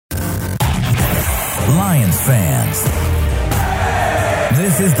Lions fans,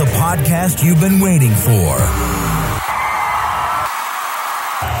 this is the podcast you've been waiting for.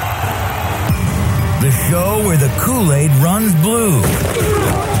 The show where the Kool-Aid runs blue,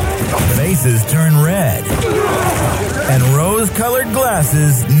 faces turn red, and rose-colored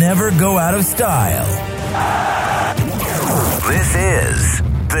glasses never go out of style. This is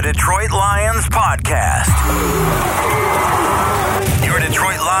the Detroit Lions Podcast. Your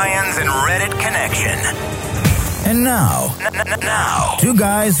Detroit Lions and Reddit connection. And now, two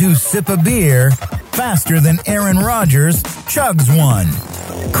guys who sip a beer faster than Aaron Rodgers chugs one.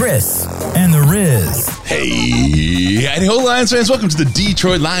 Chris and the Riz. Hey, howdy-ho, Lions fans. Welcome to the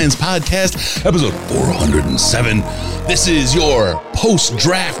Detroit Lions Podcast, episode 407. This is your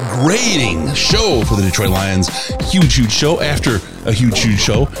post-draft grading show for the Detroit Lions. Huge show after a huge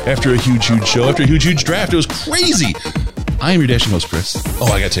show after a huge show after a huge draft. It was crazy. I am your dashing host, Chris. Oh,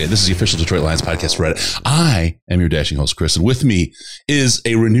 I gotta tell you, this is the official Detroit Lions podcast for Reddit. I am your dashing host, Chris, and with me is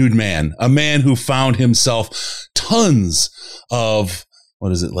a renewed man, a man who found himself tons of,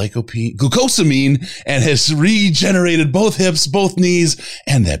 glucosamine, and has regenerated both hips, both knees,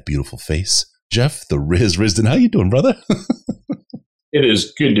 and that beautiful face. Jeff, the Riz Risden, how you doing, brother? It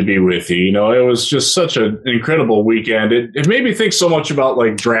is good to be with you. You know, it was just such an incredible weekend. It made me think so much about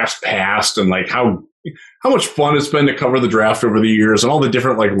like drafts past and like how much fun it's been to cover the draft over the years and all the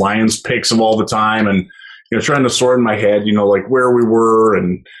different like Lions picks of all the time, and you know, trying to sort in my head, you know, like where we were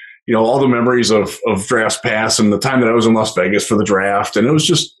and you know all the memories of drafts past and the time that I was in Las Vegas for the draft, and it was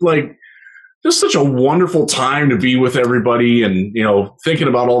just such a wonderful time to be with everybody, and you know thinking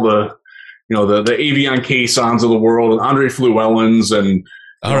about all the you know the Avion Caissons of the world and Andre Fluellens and.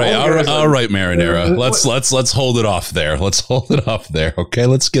 All right, Marinara. Let's hold it off there. Let's hold it off there. Okay,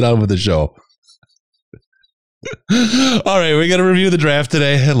 let's get on with the show. All right, we're going to review the draft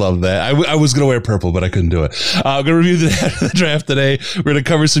today. I love that. I was going to wear purple, but I couldn't do it. I'm going to review the draft today. We're going to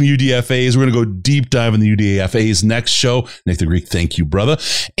cover some UDFAs. We're going to go deep dive in the UDFAs next show. Nick the Greek, thank you, brother.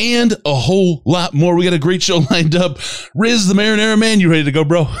 And a whole lot more. We got a great show lined up. Riz, the Marinara man, you ready to go,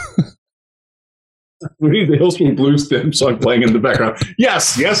 bro? We need the Hillsborough Blues theme song playing in the background.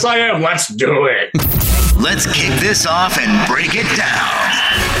 Yes, I am. Let's do it. Let's kick this off and break it down.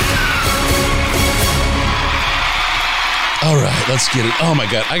 All right, let's get it. Oh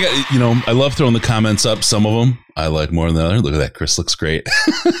my God. I love throwing the comments up. Some of them I like more than the other. Look at that. Chris looks great.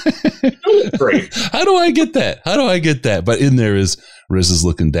 Great. How do I get that? But in there is Riz is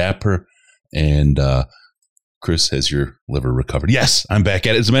looking dapper, and Chris, has your liver recovered? Yes, I'm back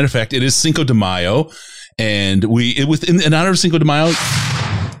at it. As a matter of fact, it is Cinco de Mayo, and in honor of Cinco de Mayo.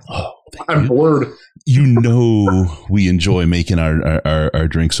 Oh, I'm bored. You know, we enjoy making our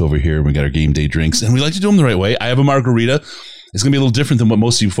drinks over here. We got our game day drinks, and we like to do them the right way. I have a margarita. It's going to be a little different than what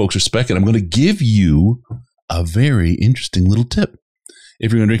most of you folks are expecting. I'm going to give you a very interesting little tip.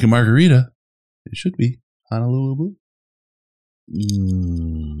 If you're going to drink a margarita, it should be Honolulu Blue.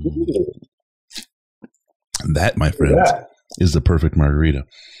 That, my friends, is the perfect margarita.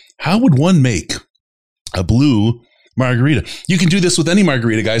 How would one make a blue margarita? You can do this with any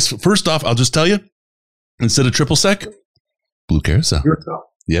margarita, guys. First off, I'll just tell you, instead of triple sec, blue carousel.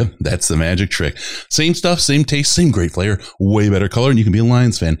 Yeah, that's the magic trick. Same stuff, same taste, same great flavor, way better color, and you can be a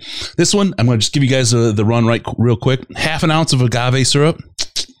Lions fan. This one, I'm going to just give you guys the run right real quick. 1/2 ounce of agave syrup,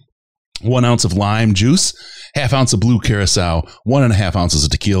 1 ounce of lime juice, 1/2 ounce of blue carousel, 1.5 ounces of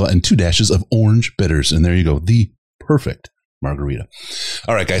tequila, and 2 dashes of orange bitters. And there you go, the perfect margarita.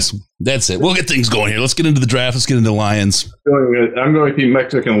 All right, guys, that's it. We'll get things going here. Let's get into the draft. Let's get into the Lions. I'm going with the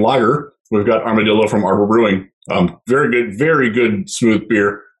Mexican lager. We've got Armadillo from Arbor Brewing. Very good, smooth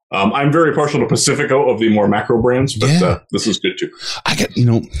beer. I'm very partial to Pacifico of the more macro brands, but this is good too.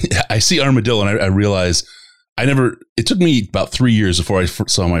 I see Armadillo and I realize it took me about 3 years before I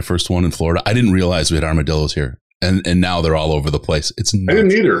saw my first one in Florida. I didn't realize we had armadillos here. And now they're all over the place. It's nuts. I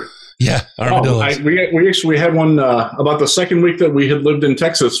didn't either. Yeah, armadillos. We actually had one about the second week that we had lived in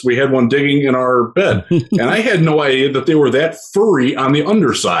Texas. We had one digging in our bed, and I had no idea that they were that furry on the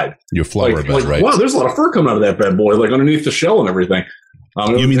underside. Your flower bed, right? Wow, there's a lot of fur coming out of that bad boy, like underneath the shell and everything.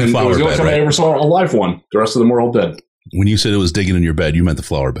 You mean the flower bed, right? It was the only time I ever saw a live one. The rest of them were all dead. When you said it was digging in your bed, you meant the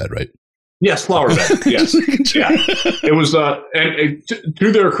flower bed, right? Yes, flower bed. Yes, yeah. It was, and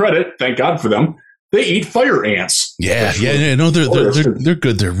to their credit, thank God for them. They eat fire ants. Yeah. No, they're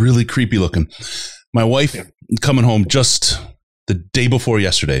good. They're really creepy looking. My wife coming home just the day before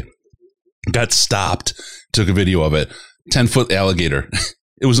yesterday got stopped. Took a video of it. 10-foot alligator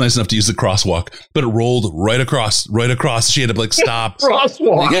it was nice enough to use the crosswalk, but it rolled right across. She had to like stop.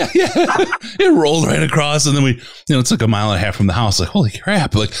 Crosswalk. Yeah. It rolled right across. And then we, it's like a mile and a half from the house. Like, holy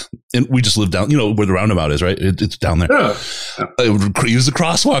crap. Like, and we just lived down, where the roundabout is, right? It's down there. Yeah. Use the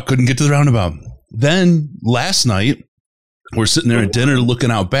crosswalk. Couldn't get to the roundabout. Then last night, we're sitting there at dinner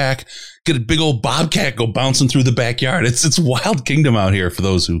looking out back, get a big old bobcat go bouncing through the backyard. It's Wild Kingdom out here for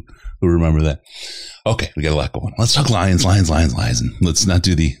those who remember that. Okay, we got a lot going. Let's talk lions. And let's not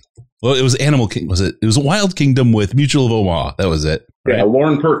do it was Animal King. Was it? It was Wild Kingdom with Mutual of Omaha. That was it. Right? Yeah,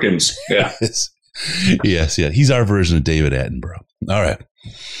 Lauren Perkins. Yeah. Yes. He's our version of David Attenborough. All right.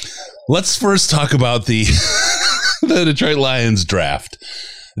 Let's first talk about the Detroit Lions draft.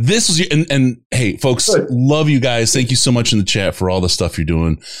 This was and hey, folks, love you guys. Thank you so much in the chat for all the stuff you're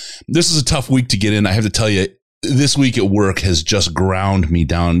doing. This is a tough week to get in. I have to tell you, this week at work has just ground me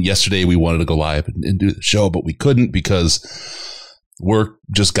down. Yesterday, we wanted to go live and do the show, but we couldn't because work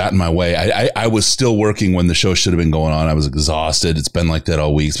just got in my way. I was still working when the show should have been going on. I was exhausted. It's been like that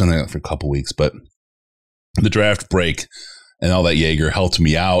all week. It's been like that for a couple weeks, but the draft break and all that Jaeger helped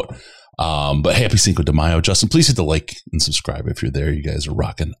me out. But happy Cinco de Mayo, Justin. Please hit the like and subscribe if you're there. You guys are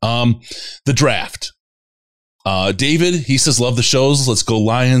rocking. The draft. David, he says, love the shows. Let's go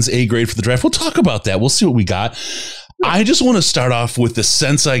Lions. A grade for the draft. We'll talk about that. We'll see what we got. I just want to start off with the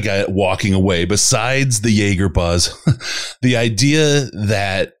sense I got walking away, besides the Jaeger buzz, the idea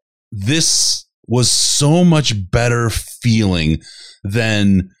that this was so much better feeling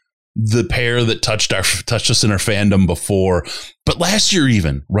than the pair that touched us in our fandom before, but last year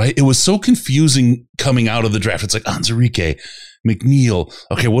even, right? It was so confusing coming out of the draft. It's like Onwuzurike, McNeil.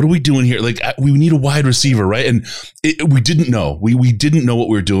 Okay, what are we doing here? Like, we need a wide receiver, right? And we didn't know. We didn't know what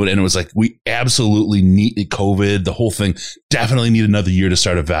we were doing, and it was like we absolutely need COVID, the whole thing. Definitely need another year to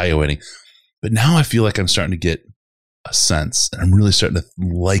start evaluating. But now I feel like I'm starting to get a sense, and I'm really starting to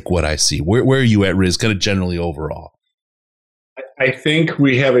like what I see. Where are you at, Riz? Kind of generally overall. I think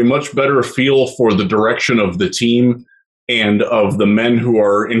we have a much better feel for the direction of the team and of the men who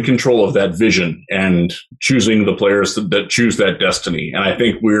are in control of that vision and choosing the players that choose that destiny. And I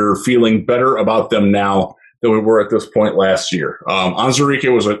think we're feeling better about them now than we were at this point last year.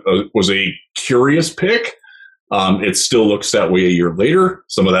 Onwuzurike was a curious pick. It still looks that way a year later.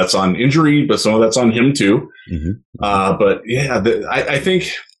 Some of that's on injury, but some of that's on him too. Mm-hmm. But yeah, I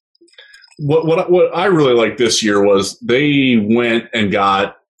think what I really liked this year was they went and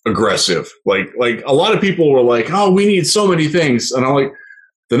got aggressive. Like a lot of people were like, oh, we need so many things. And I'm like,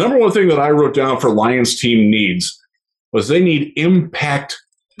 the number one thing that I wrote down for Lions team needs was they need impact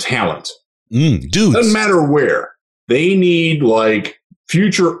talent. Dudes. Doesn't matter where. They need like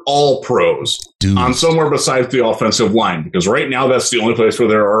future all pros on somewhere besides the offensive line, because right now that's the only place where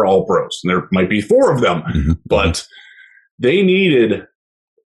there are all pros. And there might be 4 of them, but they needed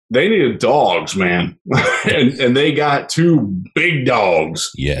dogs, man. and they got 2 big dogs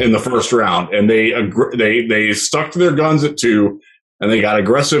in the first round, and they stuck to their guns at 2, and they got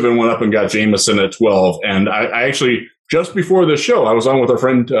aggressive and went up and got Jameson at 12. And I actually, just before this show, I was on with our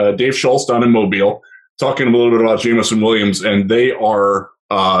friend Dave Schultz down in Mobile, talking a little bit about Jameson Williams, and they are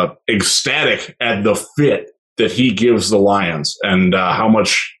ecstatic at the fit that he gives the Lions and how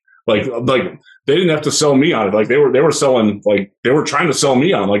much like they didn't have to sell me on it. Like they were selling, like they were trying to sell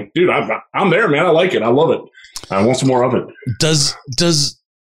me on. Like, dude, I'm there, man. I like it. I love it. I want some more of it.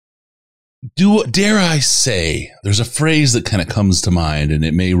 Dare I say, there's a phrase that kind of comes to mind, and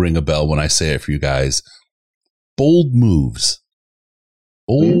it may ring a bell when I say it for you guys. Bold moves.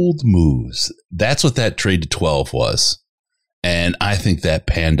 Bold moves. That's what that trade to 12 was. And I think that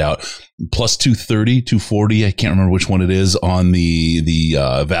panned out. Plus 230, 240, I can't remember which one it is on the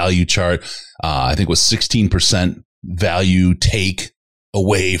value chart. I think it was 16% value take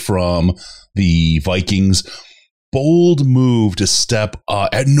away from the Vikings. Bold move to step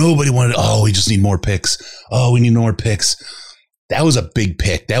and nobody wanted, we just need more picks. Oh, we need more picks. That was a big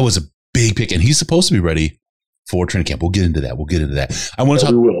pick. And he's supposed to be ready for training camp. We'll get into that. I want to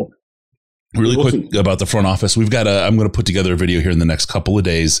talk really quick about the front office. I'm going to put together a video here in the next couple of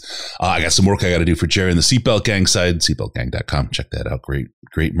days. I got some work I got to do for Jerry and the Seatbelt Gang side, seatbeltgang.com. Check that out.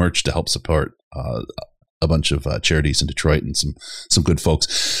 Great merch to help support a bunch of charities in Detroit and some good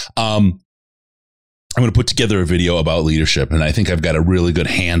folks. I'm going to put together a video about leadership, and I think I've got a really good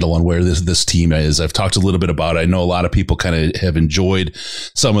handle on where this team is. I've talked a little bit about it. I know a lot of people kind of have enjoyed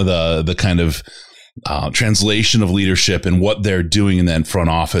some of the kind of translation of leadership and what they're doing in that front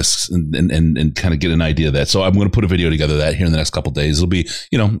office and kind of get an idea of that. So I'm going to put a video together of that here in the next couple of days. It'll be,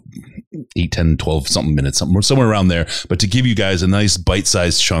 8, 10, 12 something minutes, somewhere around there. But to give you guys a nice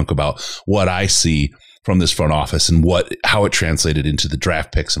bite-sized chunk about what I see from this front office and how it translated into the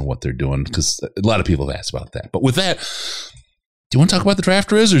draft picks and what they're doing, because a lot of people have asked about that. But with that, do you want to talk about the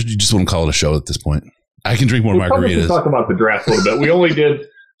draft, Riz, or do you just want to call it a show at this point? I can drink more margaritas. Talk about the draft a little bit. We only did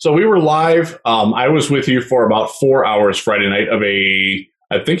so we were live. I was with you for about 4 hours Friday night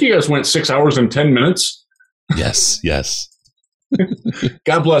I think you guys went 6 hours and 10 minutes. Yes.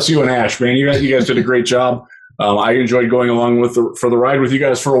 God bless you and Ash, man. You guys did a great job. I enjoyed going along for the ride with you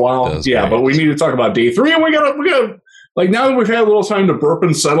guys for a while. Yeah, but we need to talk about day 3, and we got like, now that we've had a little time to burp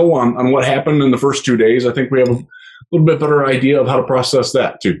and settle on what happened in the first 2 days, I think we have a little bit better idea of how to process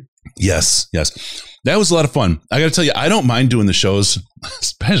that too. Yes. That was a lot of fun. I got to tell you, I don't mind doing the shows,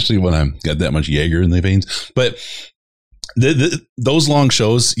 especially when I've got that much Jaeger in the veins. But those long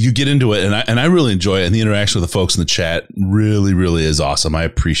shows, you get into it, and I really enjoy it. And the interaction with the folks in the chat really, really is awesome. I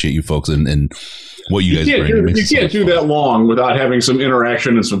appreciate you folks and what you guys bring. You can't do that long without having some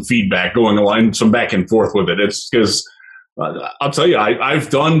interaction and some feedback going along, some back and forth with it. It's because I'll tell you, I've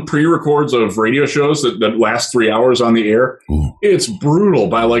done pre-records of radio shows that last 3 hours on the air. Ooh. It's brutal.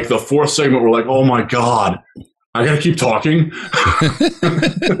 By like the 4th segment, we're like, oh my God, I got to keep talking.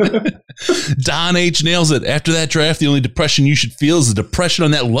 Don H nails it. After that draft, the only depression you should feel is the depression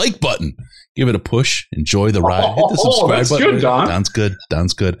on that like button. Give it a push. Enjoy the ride. Hit the subscribe button. Good, Don. Don's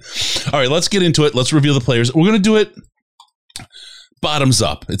good. All right, let's get into it. Let's reveal the players. We're going to do it bottoms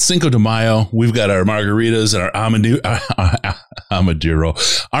up. It's Cinco de Mayo. We've got our margaritas and our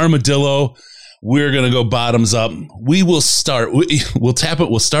armadillo. We're going to go bottoms up. We will start. We'll tap it.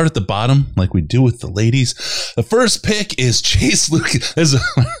 We'll start at the bottom like we do with the ladies. The first pick is Chase Lucas.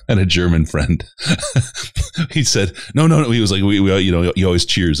 I had a German friend. He said, no. He was like, you always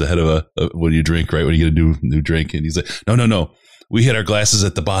cheers ahead of when you drink, right? When you get a new drink. And he's like, no. We hit our glasses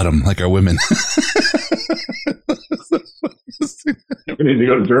at the bottom like our women. We need to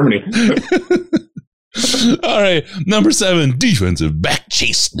go to Germany. All right. Number 7, defensive back,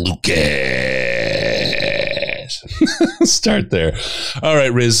 Chase Lucas. Start there. All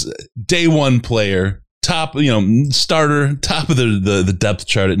right, Riz. Day 1 player, top, starter, top of the depth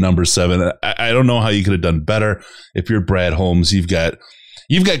chart at number 7. I don't know how you could have done better. If you're Brad Holmes, you've got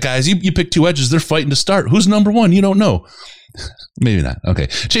guys. You pick 2 edges. They're fighting to start. Who's number 1? You don't know. Maybe not. Okay,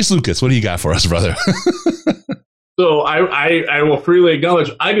 Chase Lucas. What do you got for us, brother? So I will freely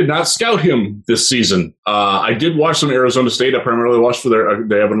acknowledge I did not scout him this season. I did watch some Arizona State. I primarily watched for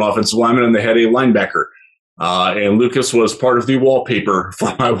they have an offensive lineman and they had a linebacker. And Lucas was part of the wallpaper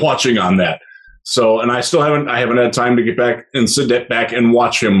for my watching on that. So, and I haven't had time to get back and sit back and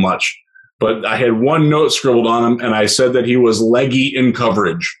watch him much. But I had one note scribbled on him, and I said that he was leggy in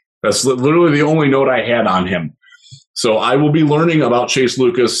coverage. That's literally the only note I had on him. So I will be learning about Chase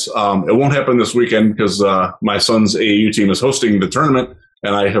Lucas. It won't happen this weekend because my son's AAU team is hosting the tournament,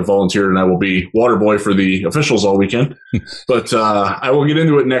 and I have volunteered, and I will be water boy for the officials all weekend. But I will get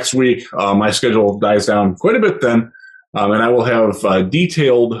into it next week. My schedule dies down quite a bit then, and I will have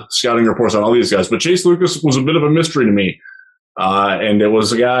detailed scouting reports on all these guys. But Chase Lucas was a bit of a mystery to me. And it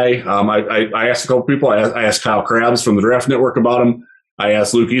was a guy, I asked a couple people. I asked Kyle Krabs from the Draft Network about him. I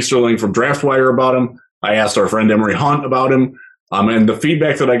asked Luke Easterling from DraftWire about him. I asked our friend Emery Hunt about him. And the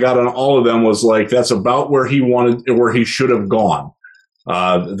feedback that I got on all of them was like, that's about where he should have gone.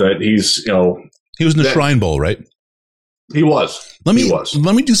 That he's, he was in the Shrine Bowl, right? He was. Let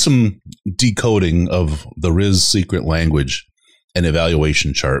me do some decoding of the Riz secret language and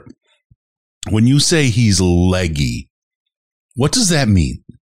evaluation chart. When you say he's leggy, what does that mean?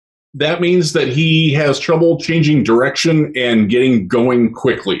 That means that he has trouble changing direction and getting going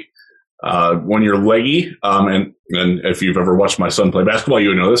quickly. When you're leggy, and if you've ever watched my son play basketball,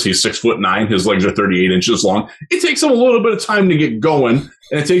 you know this. He's 6'9". His legs are 38 inches long. It takes him a little bit of time to get going,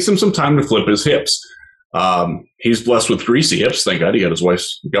 and it takes him some time to flip his hips. He's blessed with greasy hips. Thank God he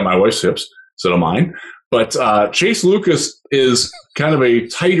got my wife's hips instead of mine. But Chase Lucas is kind of a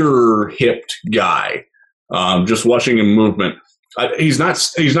tighter hipped guy. Just watching him movement. He's not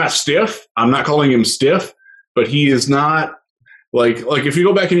stiff. I'm not calling him stiff, but he is not like if you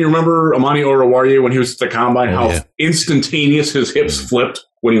go back and you remember Amani Oruwariye when he was at the combine, instantaneous his hips flipped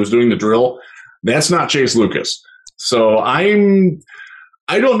when he was doing the drill. That's not Chase Lucas. So I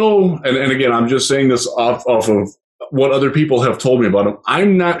don't know. And again, I'm just saying this off of what other people have told me about him.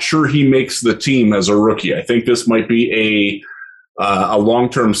 I'm not sure he makes the team as a rookie. I think this might be a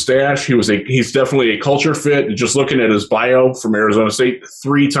long-term stash. He's definitely a culture fit. Just looking at his bio from Arizona State,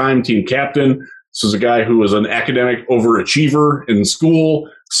 3-time team captain. This is a guy who was an academic overachiever in school,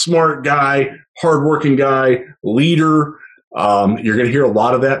 smart guy, hardworking guy, leader. You're going to hear a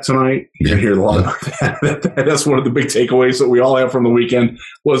lot of that tonight. You're going to hear a lot of that. That's one of the big takeaways that we all have from the weekend,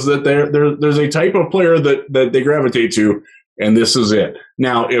 was that there's a type of player that they gravitate to, and this is it.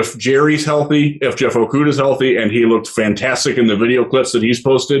 Now, if Jerry's healthy, if Jeff Okuda's healthy, and he looked fantastic in the video clips that he's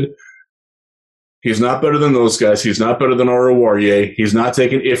posted, he's not better than those guys. He's not better than Oro Warrior. He's not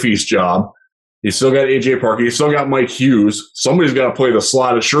taking Iffy's job. He's still got A.J. Parker. He's still got Mike Hughes. Somebody's got to play the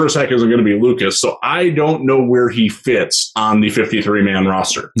slot. It sure as heck isn't going to be Lucas. So I don't know where he fits on the 53-man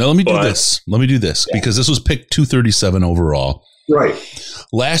roster. Now, let me do this because this was picked 237 overall. Right.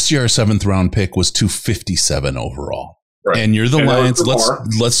 Last year, our 7th round pick was 257 overall. Right. And you're the Lions.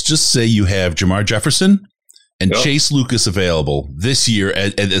 Let's just say you have Jamar Jefferson and Chase Lucas available this year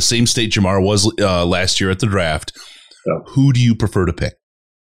at the same state Jamar was last year at the draft. Yep. Who do you prefer to pick?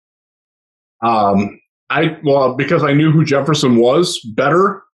 Because I knew who Jefferson was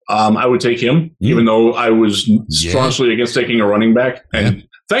better, I would take him, even though I was staunchly against taking a running back. And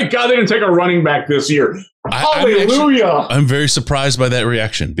thank God they didn't take a running back this year. Hallelujah! I'm very surprised by that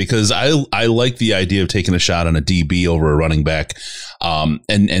reaction because I like the idea of taking a shot on a DB over a running back.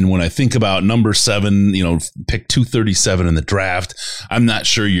 And when I think about number 7, pick 237 in the draft, I'm not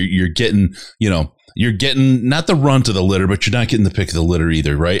sure you're getting, you're getting not the runt of the litter, but you're not getting the pick of the litter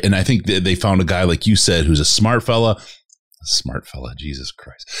either, right? And I think they found a guy, like you said, who's a smart fella, Jesus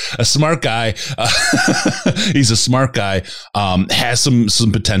Christ, a smart guy. He's a smart guy, has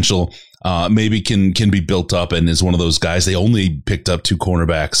some potential, maybe can be built up, and is one of those guys. They only picked up 2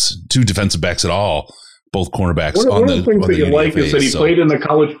 defensive backs at all. Both cornerbacks. One of the things that you like is that he played in the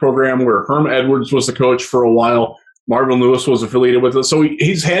college program where Herm Edwards was the coach for a while. Marvin Lewis was affiliated with it. So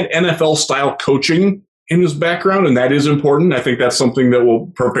he's had NFL-style coaching in his background, and that is important. I think that's something that will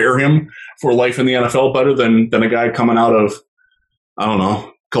prepare him for life in the NFL better than a guy coming out of, I don't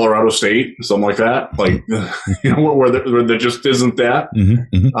know, Colorado State, something like that. Like, where there just isn't that.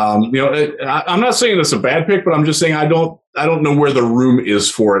 I'm not saying it's a bad pick, but I'm just saying I don't know where the room is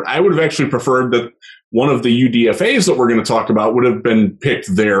for it. I would have actually preferred that one of the UDFAs that we're going to talk about would have been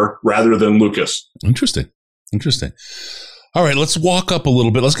picked there rather than Lucas. Interesting. All right, let's walk up a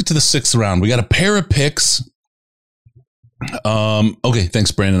little bit. Let's get to the 6th round. We got a pair of picks. Okay,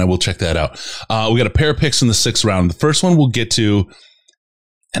 thanks, Brandon. I will check that out. We got a pair of picks in the 6th round. The first one we'll get to,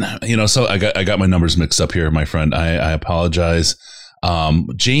 and so I got my numbers mixed up here, my friend. I apologize.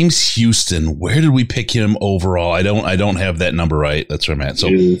 James Houston, where did we pick him overall? I don't have that number right. That's where I'm at. So.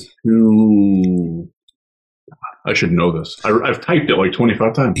 I should know this. I've typed it like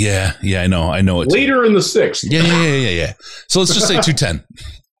 25 times. Yeah, I know it. Later in the 6th. Yeah. So let's just say 210.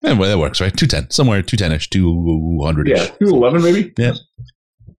 Yeah, well, that works, right? 210. Somewhere 210-ish, 200-ish. Yeah, 211 maybe? Yeah.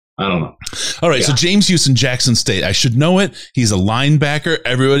 I don't know. All right, so James Houston, Jackson State. I should know it. He's a linebacker.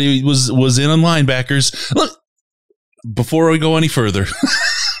 Everybody was in on linebackers. Look, before we go any further,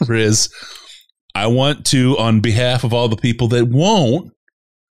 Riz, I want to, on behalf of all the people that won't,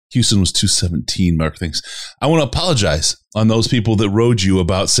 Houston was 217, Mark thinks. I want to apologize on those people that rode you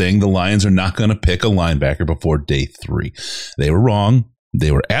about saying the Lions are not going to pick a linebacker before day 3. They were wrong.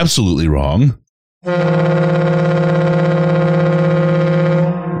 They were absolutely wrong.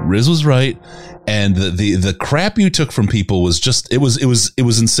 Riz was right. And the crap you took from people was just, it was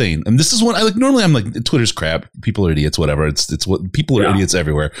insane. And this is what normally I'm like, Twitter's crap. People are idiots, whatever. It's what people are idiots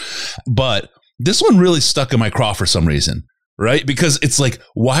everywhere. But this one really stuck in my craw for some reason. Right? Because it's like,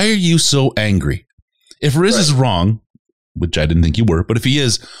 why are you so angry? If Riz is wrong, which I didn't think you were, but if he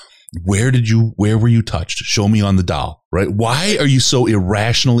is, where were you touched? Show me on the doll, right? Why are you so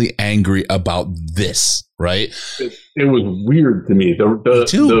irrationally angry about this, right? It was weird to me.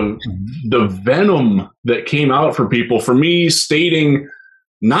 The venom that came out for people, for me stating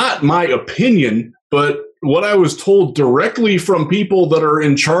not my opinion, but what I was told directly from people that are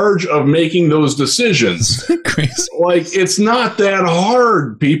in charge of making those decisions. Crazy. Like, it's not that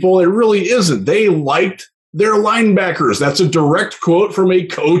hard, people. It really isn't. They liked their linebackers. That's a direct quote from a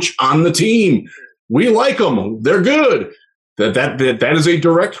coach on the team. We like them. They're good. That is a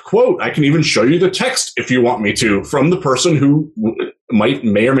direct quote. I can even show you the text if you want me to, from the person who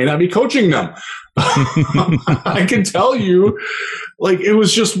may or may not be coaching them. I can tell you, it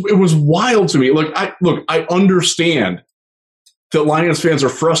was wild to me. I understand that Lions fans are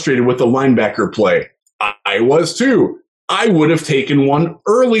frustrated with the linebacker play. I was too. I would have taken one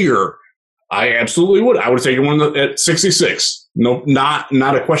earlier. I absolutely would. I would have taken one at 66. No, not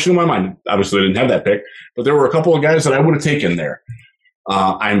a question in my mind. Obviously, I didn't have that pick, but there were a couple of guys that I would have taken there.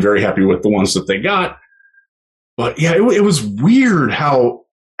 I'm very happy with the ones that they got. But yeah, it was weird how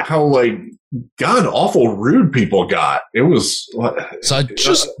how like god awful rude people got. It was so I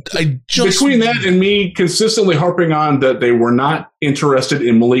just between that and me consistently harping on that they were not interested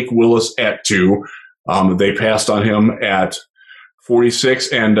in Malik Willis at 2. They passed on him at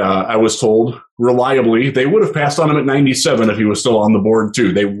 46, and I was told reliably they would have passed on him at 97 if he was still on the board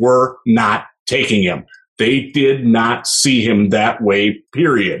too. They were not taking him. They did not see him that way,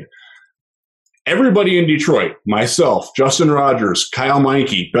 period. Everybody in Detroit, myself, Justin Rogers, Kyle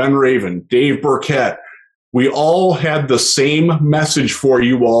Meinke, Ben Raven, Dave Burkett, we all had the same message for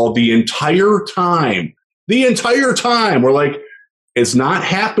you all the entire time. The entire time. We're like, it's not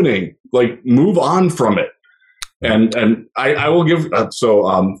happening. Like, move on from it. And I will give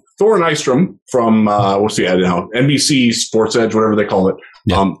Thor Nystrom from what's he at now? NBC Sports Edge, whatever they call it.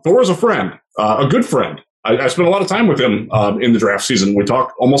 Yeah. Thor is a friend, a good friend. I spent a lot of time with him in the draft season. We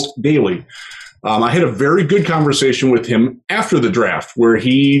talk almost daily. I had a very good conversation with him after the draft where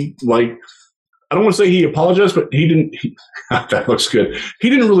he, like, I don't want to say he apologized, but he didn't. That looks good. He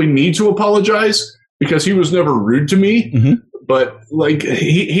didn't really need to apologize because he was never rude to me. Mm-hmm. But like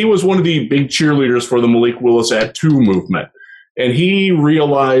he was one of the big cheerleaders for the Malik Willis at 2 movement. And he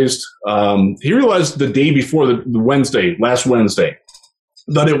realized the day before last Wednesday,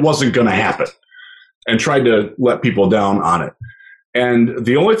 that it wasn't going to happen and tried to let people down on it. And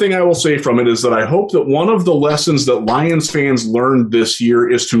the only thing I will say from it is that I hope that one of the lessons that Lions fans learned this year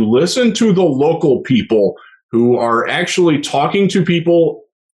is to listen to the local people who are actually talking to people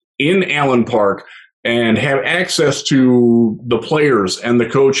in Allen Park and have access to the players and the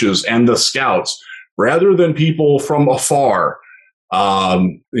coaches and the scouts rather than people from afar.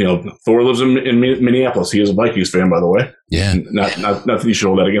 Thor lives in Minneapolis. He is a Vikings fan, by the way. Yeah. Not that you should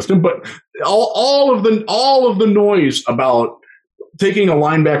hold that against him, but all of the noise about taking a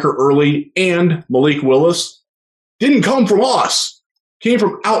linebacker early and Malik Willis didn't come from us. Came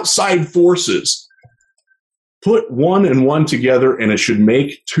from outside forces. Put 1 and 1 together and it should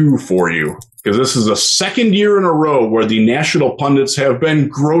make 2 for you. Because this is the second year in a row where the national pundits have been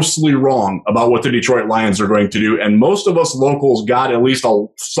grossly wrong about what the Detroit Lions are going to do. And most of us locals got at least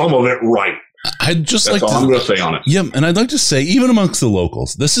some of it right. I'd just That's all I'm going to say on it. Yeah, and I'd like to say, even amongst the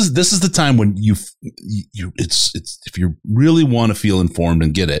locals, this is the time when it's if you really want to feel informed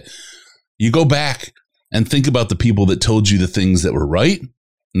and get it, you go back and think about the people that told you the things that were right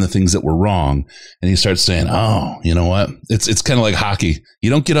and the things that were wrong, and you start saying, "Oh, you know what? It's kind of like hockey.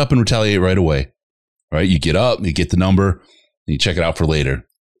 You don't get up and retaliate right away, right? You get up, you get the number, and you check it out for later."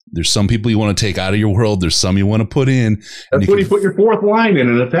 There's some people you want to take out of your world. There's some you want to put in. That's when you put your 4th line in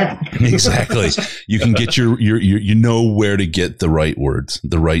an attack. Exactly. You can get you know where to get the right words,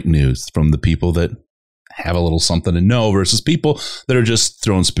 the right news from the people that have a little something to know versus people that are just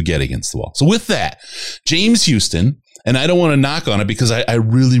throwing spaghetti against the wall. So with that, James Houston, and I don't want to knock on it because I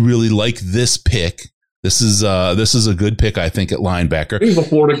really, really like this pick. This is a good pick, I think, at linebacker. He's a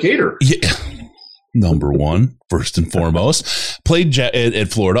Florida Gator. Yeah. Number 1, first and foremost, played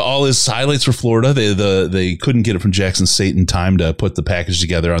at Florida. All his highlights were Florida. They couldn't get it from Jackson State in time to put the package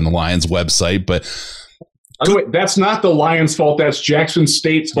together on the Lions website. But that's not the Lions' fault. That's Jackson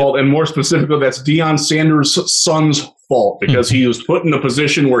State's fault, and more specifically, that's Deion Sanders' son's fault because he was put in a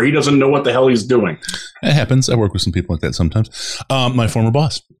position where he doesn't know what the hell he's doing. It happens. I work with some people like that sometimes. My former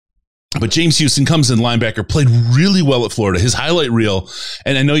boss. But James Houston comes in, linebacker, played really well at Florida. His highlight reel,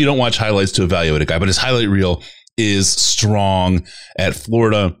 and I know you don't watch highlights to evaluate a guy, but his highlight reel is strong at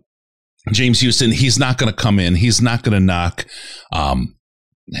Florida. James Houston, he's not going to come in. He's not going to knock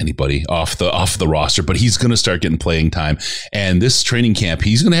anybody off the roster, but he's going to start getting playing time. And this training camp,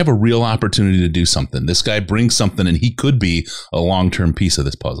 he's going to have a real opportunity to do something. This guy brings something, and he could be a long-term piece of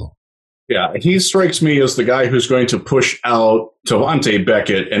this puzzle. Yeah, he strikes me as the guy who's going to push out Tavante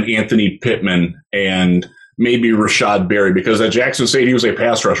Beckett and Anthony Pittman and maybe Rashad Berry, because at Jackson State, he was a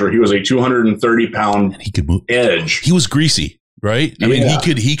pass rusher. He was a 230-pound he could move. Edge. He was greasy, right? I mean,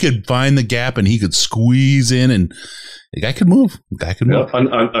 he could find the gap and he could squeeze in, and the guy could move.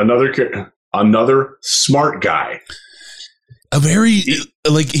 Another smart guy. A very,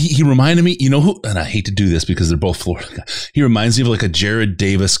 like, he reminded me, you know who, and I hate to do this because they're both Florida guys. He reminds me of like a Jared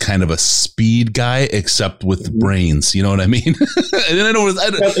Davis kind of a speed guy, except with brains. You know what I mean? And I know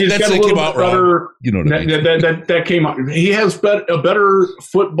that came out wrong. You know what I mean? That came out. He has a better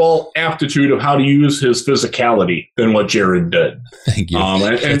football aptitude of how to use his physicality than what Jared did. Thank you.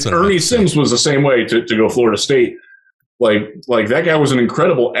 And Ernie Sims was the same way to go Florida State. Like that guy was an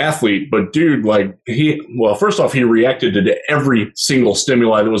incredible athlete, but dude, first off, he reacted to every single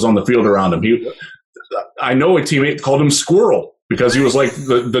stimuli that was on the field around him. I know a teammate called him Squirrel because he was like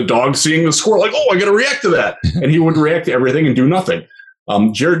the dog seeing the squirrel, like, oh, I got to react to that. And he would react to everything and do nothing.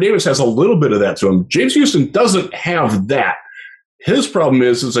 Jared Davis has a little bit of that to him. James Houston doesn't have that. His problem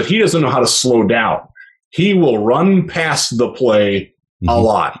is that he doesn't know how to slow down. He will run past the play a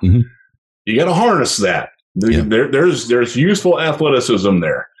lot. Mm-hmm. You got to harness that. There's useful athleticism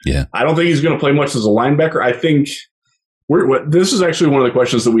there. Yeah. I don't think he's going to play much as a linebacker. I think this is actually one of the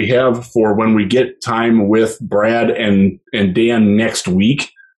questions that we have for when we get time with Brad and Dan next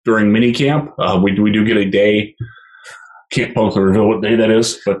week during minicamp. We do get a day. Can't publicly reveal what day that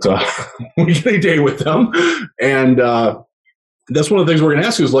is, but we get a day with them. And that's one of the things we're going to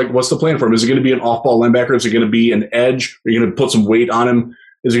ask is, like, what's the plan for him? Is it going to be an off-ball linebacker? Is it going to be an edge? Are you going to put some weight on him?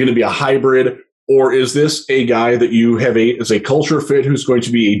 Is it going to be a hybrid? Or is this a guy that you have as a culture fit who's going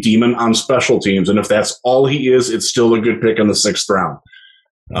to be a demon on special teams? And if that's all he is, it's still a good pick in the 6th round.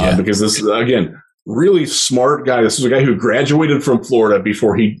 Because this is, again, really smart guy. This is a guy who graduated from Florida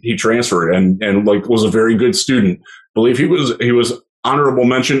before he transferred and like was a very good student. I believe he was honorable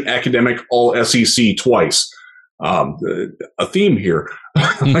mention academic all SEC twice. A theme here.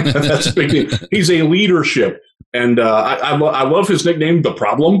 That's a big thing. He's a leadership. And I love his nickname, The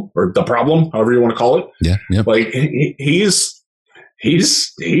Problem, or The Problem, however you want to call it. Yeah. Yep. Like he's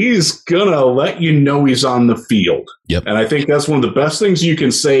gonna let you know he's on the field. Yep. And I think that's one of the best things you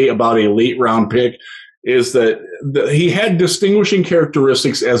can say about a late round pick is that he had distinguishing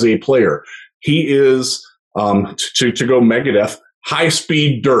characteristics as a player. He is to go Megadeth, high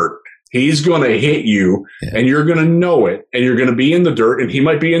speed dirt. He's going to hit you, and you're going to know it, and you're going to be in the dirt, and he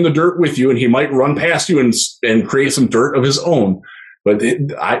might be in the dirt with you, and he might run past you and create some dirt of his own. But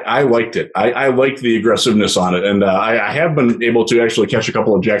I liked it. I liked the aggressiveness on it, and I have been able to actually catch a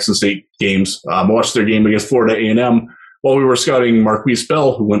couple of Jackson State games. Watched their game against Florida A&M while we were scouting Marquise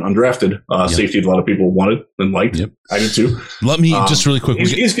Bell, who went undrafted, safety that a lot of people wanted and liked. Yep. I did too. Let me just really quick.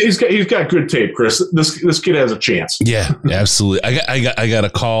 He's got good tape, Chris. This kid has a chance. Yeah, absolutely. I got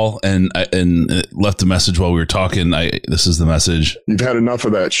a call and left a message while we were talking. This is the message. You've had enough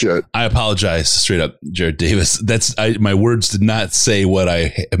of that shit. I apologize, straight up, Jared Davis. My words did not say what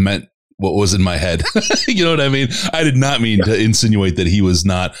I meant. What was in my head. You know what I mean? I did not mean to insinuate that he was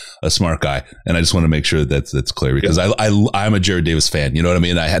not a smart guy. And I just want to make sure that's clear because I'm a Jared Davis fan. You know what I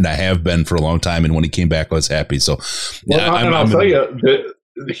mean? I have been for a long time. And when he came back, I was happy. So I'll tell you that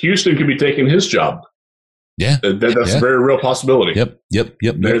Houston could be taking his job. Yeah. That's a very real possibility. Yep.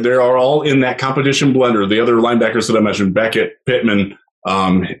 They are all in that competition blender. The other linebackers that I mentioned, Beckett, Pittman,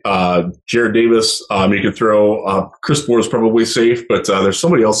 Jared Davis, you could throw Chris Moore is probably safe, but there's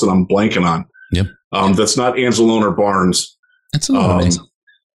somebody else that I'm blanking on. Yep. That's not Anzalone or Barnes. Anzalone.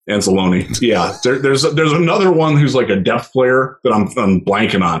 Yeah. There's another one who's like a depth player that I'm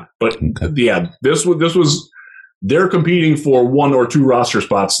blanking on. But this was they're competing for 1 or 2 roster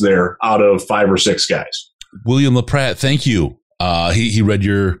spots there out of 5 or 6 guys. William LaPratt, thank you. He read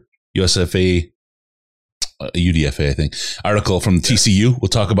your USFA. UDFA, I think, article from TCU. We'll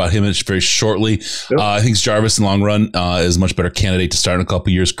talk about him very shortly. Yep. I think Jarvis in the long run is a much better candidate to start in a couple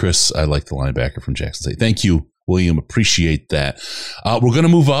of years. Chris, I like the linebacker from Jackson State. Thank you, William. Appreciate that. We're going to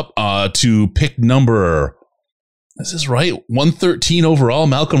move up to pick number, is this right? 113 overall,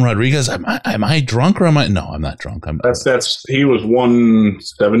 Malcolm Rodriguez. Am I drunk or am I? No, I'm not drunk. He was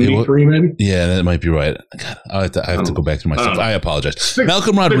 173, maybe? Yeah, that might be right. God, I have to go back to my stuff. I apologize.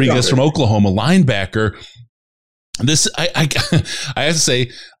 Malcolm Rodriguez from Oklahoma, linebacker. This I have to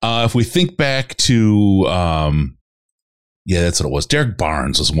say, if we think back to that's what it was. Derek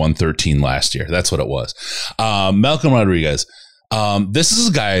Barnes was 113 last year. That's what it was. Malcolm Rodriguez. This is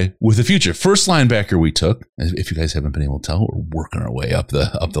a guy with a future. First linebacker we took. If you guys haven't been able to tell, we're working our way up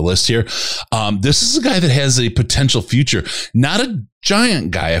the list here. This is a guy that has a potential future. Not a giant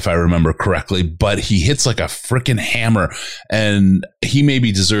guy, if I remember correctly, but he hits like a freaking hammer, and he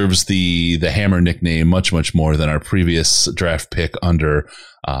maybe deserves the hammer nickname much, much more than our previous draft pick under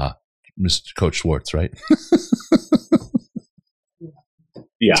Mr. Coach Schwartz, right?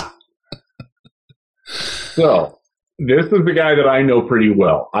 Yeah. So this is the guy that I know pretty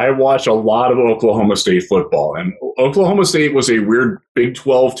well. I watch a lot of Oklahoma State football, and Oklahoma State was a weird Big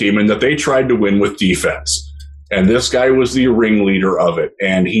 12 team in that they tried to win with defense. And this guy was the ringleader of it.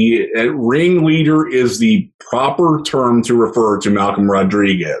 And ringleader is the proper term to refer to Malcolm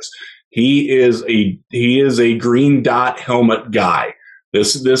Rodriguez. He is a green dot helmet guy.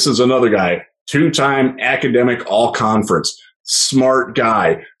 This is another guy, 2-time academic all conference, smart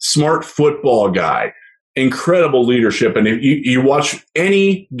guy, smart football guy. Incredible leadership. And if you watch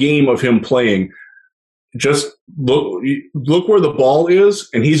any game of him playing, just look where the ball is,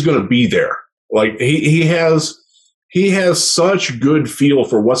 and he's going to be there. Like he has such good feel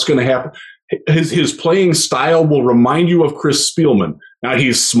for what's going to happen. His playing style will remind you of Chris Spielman. Now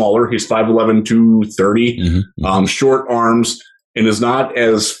he's smaller. He's 5'11", 230, short arms, and is not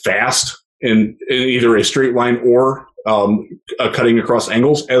as fast in either a straight line or cutting across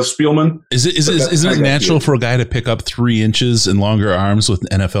angles as Spielman. Isn't it natural for a guy to pick up 3 inches and longer arms with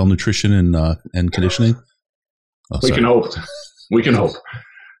NFL nutrition and conditioning? We can hope. We can hope.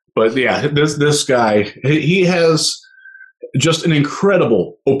 But yeah, this guy, he has just an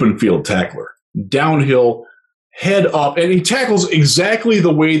incredible open field tackler. Downhill, head up, and he tackles exactly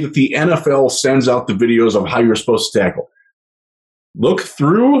the way that the NFL sends out the videos of how you're supposed to tackle. Look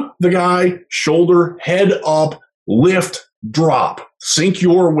through the guy, shoulder, head up, lift, drop. Sink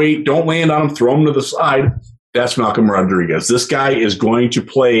your weight. Don't land on him. Throw him to the side. That's Malcolm Rodriguez. This guy is going to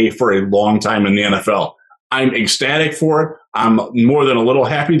play for a long time in the NFL. I'm ecstatic for it. I'm more than a little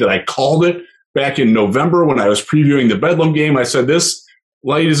happy that I called it back in November when I was previewing the Bedlam game. I said, this,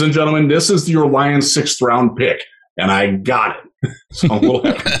 ladies and gentlemen, this is your Lions 6th round pick. And I got it. So I'm a little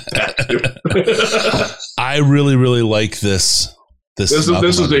happy with that. I really, really like this. This is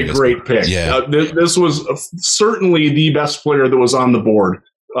a great pick. Yeah. This was certainly the best player that was on the board,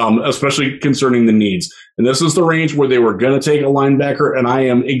 especially concerning the needs. And this is the range where they were going to take a linebacker, and I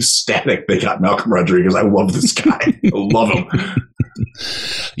am ecstatic they got Malcolm Rodriguez. I love this guy. I love him.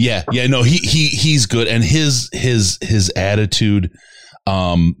 Yeah, no, he's good, and his attitude,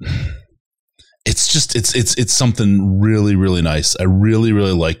 it's something really, really nice. I really,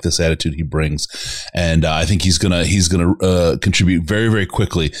 really like this attitude he brings, and I think he's gonna contribute very, very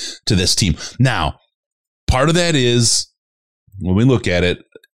quickly to this team. Now, part of that is when we look at it,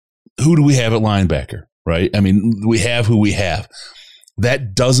 who do we have at linebacker? Right? I mean, we have who we have.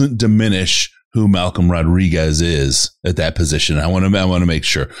 That doesn't diminish who Malcolm Rodriguez is at that position. I want to make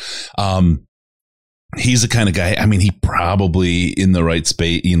sure. He's the kind of guy, I mean, he probably in the right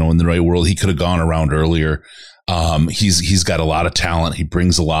space, in the right world, he could have gone around earlier. He's got a lot of talent. He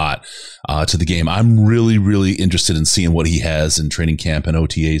brings a lot to the game. I'm really, really interested in seeing what he has in training camp and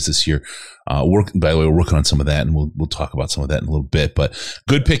OTAs this year. By the way, we're working on some of that, and we'll talk about some of that in a little bit. But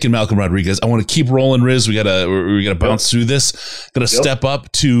good pick in Malcolm Rodriguez. I want to keep rolling, Riz. We gotta bounce through this. Gonna step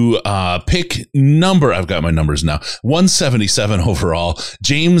up to pick number. I've got my numbers now. 177 overall.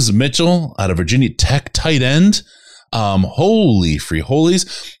 James Mitchell out of Virginia Tech, tight end. Holy free holies.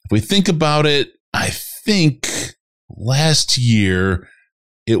 If we think about it, I think last year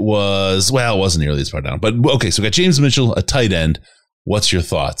it wasn't nearly as far down. But okay, so we got James Mitchell, a tight end. What's your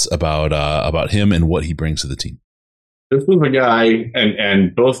thoughts about him and what he brings to the team? This was a guy,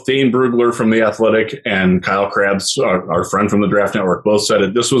 and both Dane Brugler from The Athletic and Kyle Krabs, our friend from the Draft Network, both said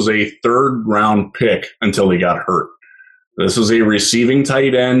it. This was a 3rd round pick until he got hurt. This is a receiving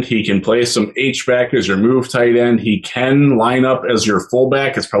tight end. He can play some H-back as your move tight end. He can line up as your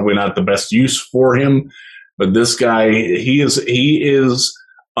fullback. It's probably not the best use for him, but this guy, he is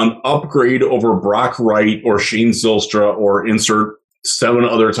an upgrade over Brock Wright or Shane Zylstra, or insert 7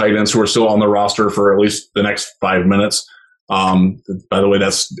 other tight ends who are still on the roster for at least the next 5 minutes. By the way,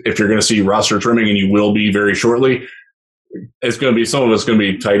 that's if you're going to see roster trimming, and you will be very shortly. It's going to be, some of it's going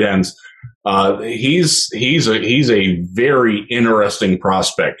to be tight ends. He's a very interesting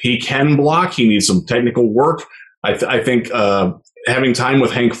prospect. He can block. He needs some technical work. I think having time with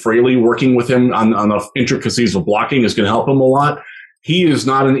Hank Fraley, working with him on the intricacies of blocking, is going to help him a lot. He is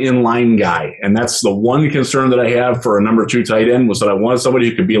not an inline guy, and that's the one concern that I have for a number 2 tight end, was that I wanted somebody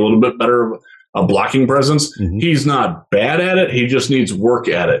who could be a little bit better a blocking presence. Mm-hmm. He's not bad at it. He just needs work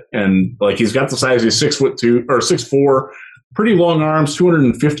at it. And he's got the size. He's 6'2" or 6'4", pretty long arms,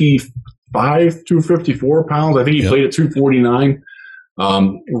 254 pounds. I think he played at 249.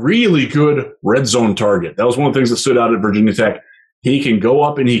 Really good red zone target. That was one of the things that stood out at Virginia Tech. He can go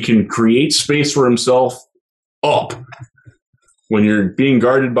up and he can create space for himself up. When you're being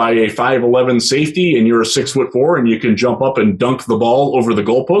guarded by a 5'11" safety and you're a 6'4", and you can jump up and dunk the ball over the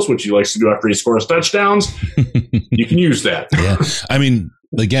goalpost, which he likes to do after he scores touchdowns, you can use that. Yeah, I mean,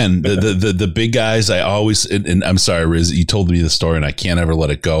 again, the big guys. I always, and I'm sorry, Riz, you told me the story, and I can't ever let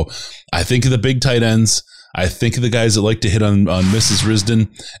it go. I think of the big tight ends. I think of the guys that like to hit on Mrs. Risdon,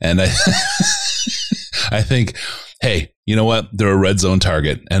 and I think, hey, you know what? They're a red zone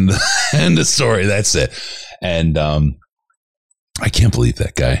target, and the story. That's it. And I can't believe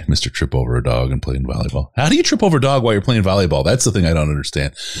that guy, Mr. Trip Over a Dog and playing volleyball. How do you trip over a dog while you're playing volleyball? That's the thing I don't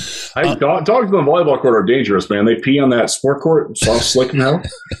understand. Dogs on the volleyball court are dangerous, man. They pee on that sport court, soft, slick and hell.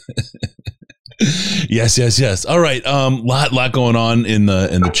 Yes. All right. Lot going on in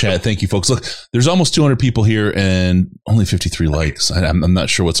the chat. Thank you, folks. Look, there's almost 200 people here and only 53 likes. I'm not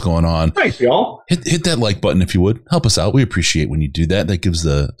sure what's going on. Thanks, y'all. Hit that like button if you would. Help us out. We appreciate when you do that. That gives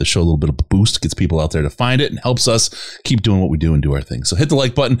the show a little bit of a boost, gets people out there to find it, and helps us keep doing what we do and do our thing. So hit the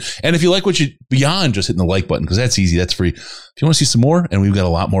like button. And if you like what you beyond just hitting the like button, because that's easy, that's free. If you want to see some more, and we've got a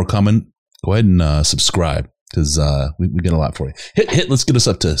lot more coming, go ahead and subscribe. Because we get a lot for you. Hit. Let's get us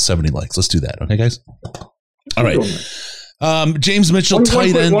up to 70 likes. Let's do that. Okay, guys? All right. James Mitchell,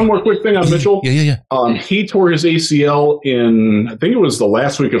 tight end. One more quick thing on Mitchell. Yeah. He tore his ACL in, I think it was the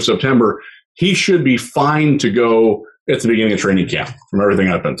last week of September. He should be fine to go at the beginning of training camp, from everything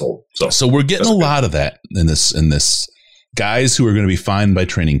I've been told. So we're getting a lot of that in this. Guys who are going to be fine by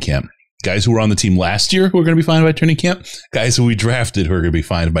training camp. Guys who were on the team last year who are going to be fined by training camp. Guys who we drafted who are going to be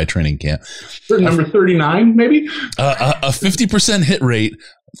fined by training camp. Number 39, maybe? A 50% hit rate.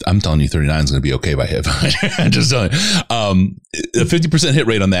 I'm telling you, 39 is going to be okay by hit. I'm just telling you. A 50% hit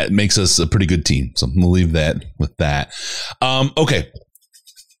rate on that makes us a pretty good team. So we'll leave that with that. Okay.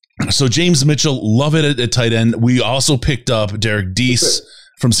 So James Mitchell, love it at tight end. We also picked up Derek Deese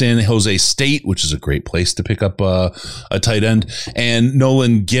from San Jose State, which is a great place to pick up a tight end, and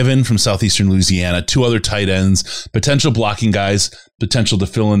Nolan Given from Southeastern Louisiana, 2 other tight ends, potential blocking guys, potential to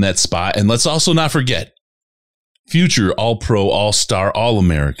fill in that spot. And let's also not forget future All-Pro, All-Star,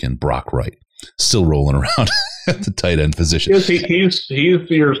 All-American Brock Wright, still rolling around at the tight end position. Yes, he's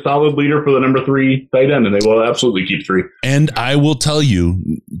your solid leader for the number 3 tight end, and they will absolutely keep 3. And I will tell you,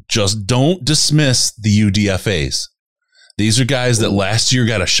 just don't dismiss the UDFAs. These are guys that last year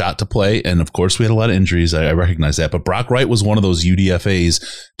got a shot to play. And of course, we had a lot of injuries. I recognize that. But Brock Wright was one of those UDFAs,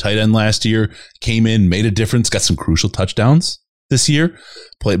 tight end last year, came in, made a difference, got some crucial touchdowns this year,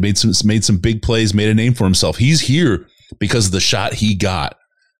 made some big plays, made a name for himself. He's here because of the shot he got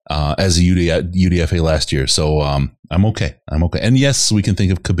as a UDFA last year. So I'm okay. And yes, we can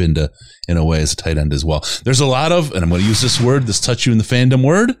think of Kabinda in a way as a tight end as well. There's a lot of, and I'm going to use this touch you in the fandom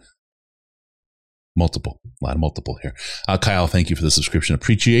word, multiple. A lot of multiple here. Kyle, thank you for the subscription.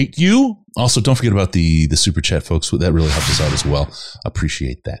 Appreciate you. Also, don't forget about the super chat, folks. That really helps us out as well.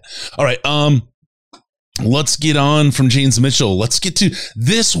 Appreciate that. All right. Let's get on from James Mitchell. Let's get to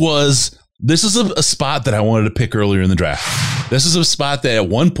this is a spot that I wanted to pick earlier in the draft. This is a spot that at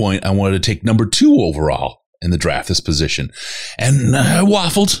one point I wanted to take number 2 overall in the draft, this position. And I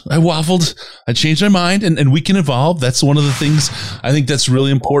waffled. I changed my mind, and we can evolve. That's one of the things I think that's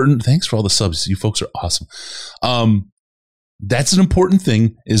really important. Thanks for all the subs. You folks are awesome. That's an important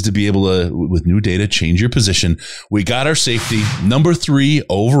thing, is to be able to, with new data, change your position. We got our safety, number 3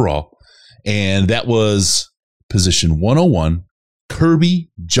 overall, and that was position 101, Kirby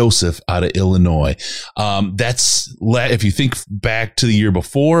Joseph out of Illinois. That's, if you think back to the year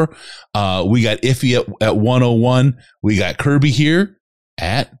before, we got Iffy at 101. We got Kirby here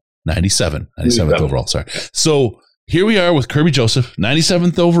at 97th overall. Sorry. So here we are with Kirby Joseph,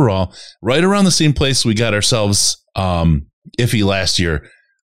 97th overall, right around the same place we got ourselves Iffy last year.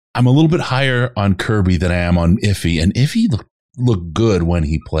 I'm a little bit higher on Kirby than I am on Iffy, and Iffy looked good when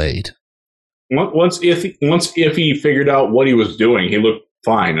he played. Once Iffy figured out what he was doing, he looked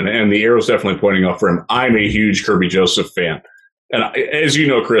fine, and the arrow's definitely pointing up for him. I'm a huge Kirby Joseph fan. And as you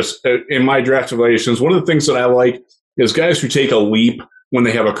know, Chris, in my draft evaluations, one of the things that I like is guys who take a leap when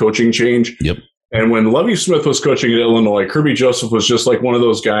they have a coaching change. Yep. And when Lovie Smith was coaching at Illinois, Kirby Joseph was just like one of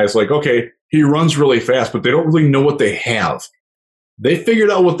those guys, like, okay, he runs really fast, but they don't really know what they have. They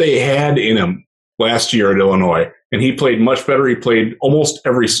figured out what they had in him last year at Illinois, and he played much better. He played almost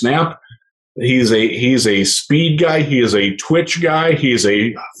every snap. He's a speed guy. He is a twitch guy. He is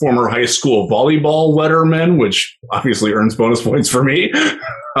a former high school volleyball letterman, which obviously earns bonus points for me.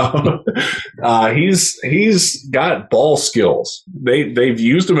 He's got ball skills. They've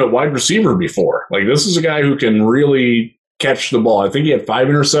used him at wide receiver before. Like, this is a guy who can really catch the ball. I think he had 5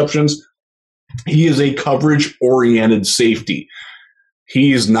 interceptions. He is a coverage oriented safety.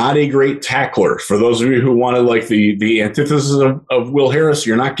 He's not a great tackler. For those of you who wanted like the antithesis of Will Harris,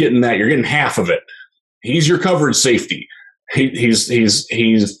 you're not getting that. You're getting half of it. He's your coverage safety. He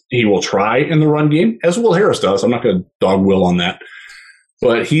will try in the run game, as Will Harris does. I'm not going to dog Will on that.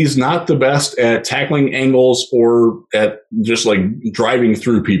 But he's not the best at tackling angles or at just like driving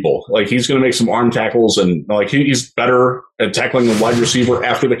through people. Like, he's going to make some arm tackles, and like he's better at tackling the wide receiver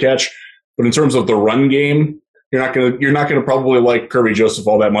after the catch. But in terms of the run game, you're not gonna probably like Kirby Joseph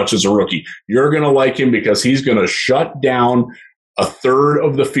all that much as a rookie. You're gonna like him because he's gonna shut down a third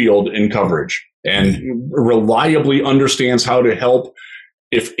of the field in coverage and reliably understands how to help.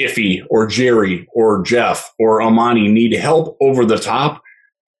 If Iffy or Jerry or Jeff or Amani need help over the top,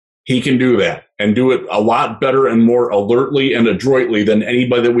 he can do that. and do it a lot better and more alertly and adroitly than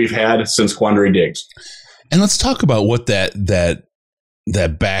anybody that we've had since Quandre Diggs. And let's talk about what that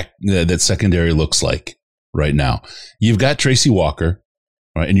secondary looks like right now. You've got Tracy Walker,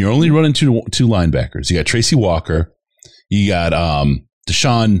 right? And you're only running two linebackers. You got Tracy Walker. You got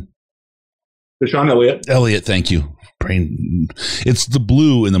Deshaun Elliott. Thank you. Brain. It's the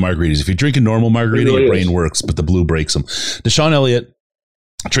blue in the margaritas. If you drink a normal margarita, your brain works, but the blue breaks them. Deshaun Elliott,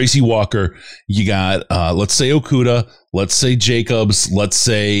 Tracy Walker, you got, let's say Okudah, let's say Jacobs, let's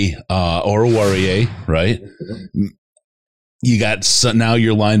say Oruwariye, right? You got now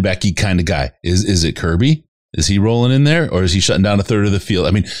your linebacker kind of guy. Is it Kirby? Is he rolling in there, or is he shutting down a third of the field?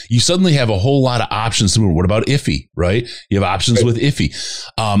 I mean, you suddenly have a whole lot of options. What about Iffy, right? You have options with Iffy.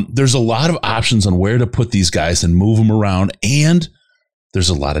 There's a lot of options on where to put these guys and move them around, and there's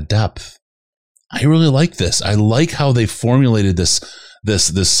a lot of depth. I really like this. I like how they formulated this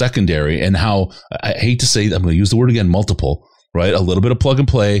secondary, and how, I hate to say, I'm going to use the word again, multiple, right? A little bit of plug and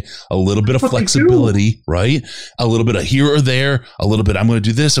play, a little bit of flexibility, right? A little bit of here or there, a little bit, I'm going to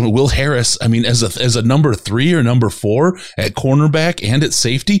do this. And Will Harris, I mean, as a number 3 or number 4 at cornerback and at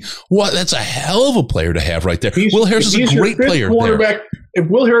safety, that's a hell of a player to have right there. Will Harris is a great player there. If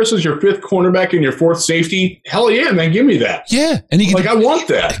Will Harris is your 5th cornerback and your 4th safety, hell yeah, man, give me that. Yeah. And he I want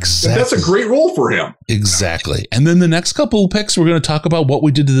that. Exactly. That's a great role for him. Exactly. And then the next couple of picks, we're going to talk about what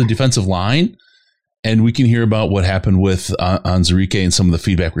we did to the defensive line. And we can hear about what happened with Onwuzurike and some of the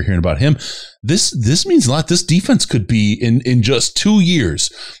feedback we're hearing about him. This means a lot. This defense could be in just 2 years.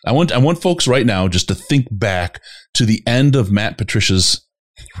 I want folks right now just to think back to the end of Matt Patricia's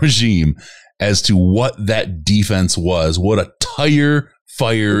regime as to what that defense was, what a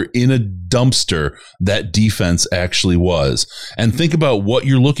fire in a dumpster that defense actually was. And think about what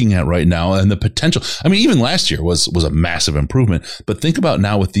you're looking at right now and the potential. I mean, even last year was a massive improvement, but think about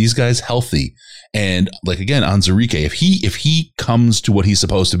now with these guys healthy. And like, again, Onwuzurike, if he comes to what he's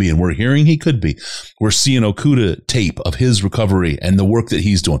supposed to be, and we're hearing he could be, we're seeing Okudah tape of his recovery and the work that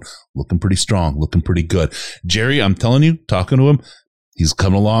he's doing, looking pretty strong, looking pretty good. Jerry, I'm telling you, talking to him, he's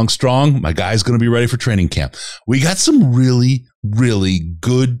coming along strong. My guy's going to be ready for training camp. We got some really, really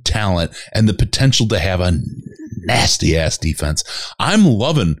good talent and the potential to have a nasty ass defense. I'm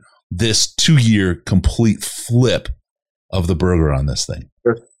loving this 2-year complete flip of the burger on this thing.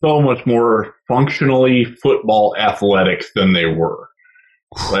 They're so much more functionally football athletic than they were.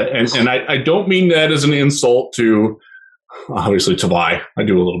 Right? And I don't mean that as an insult to, obviously, Tavai. I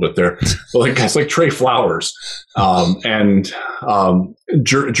do a little bit there. But like guys like Trey Flowers and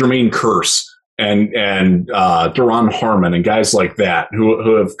Jermaine Kearse and Duron Harmon and guys like that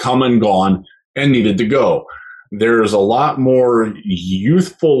who have come and gone and needed to go. There's a lot more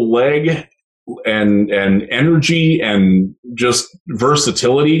youthful leg and energy and just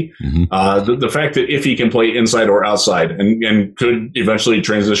versatility. Mm-hmm. The fact that if he can play inside or outside and could eventually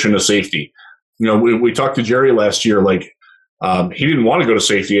transition to safety. You know, we talked to Jerry last year, like he didn't want to go to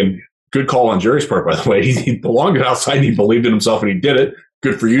safety, and good call on Jerry's part, by the way. He belonged outside and he believed in himself and he did it.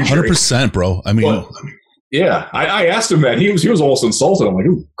 Good for you, Jerry. 100%, bro. I mean, yeah, I asked him that. He was almost insulted. I'm like,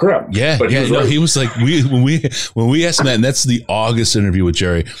 oh, crap. Yeah, but he was like, when we asked him that, and that's the August interview with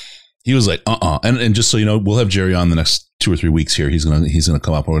Jerry. He was like, and just so you know, we'll have Jerry on the next 2 or 3 weeks here. He's gonna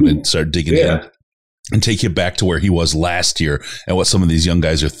come up and start digging in and take you back to where he was last year and what some of these young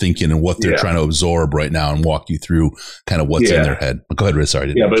guys are thinking and what they're trying to absorb right now, and walk you through kind of what's in their head. Go ahead, Riz.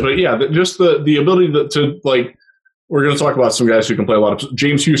 Sorry. Just the ability to like. We're going to talk about some guys who can play a lot of.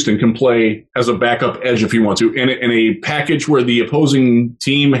 James Houston can play as a backup edge if he wants to, in a package where the opposing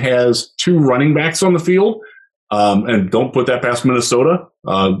team has 2 running backs on the field. And don't put that past Minnesota.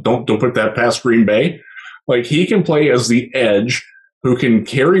 Don't put that past Green Bay. Like, he can play as the edge who can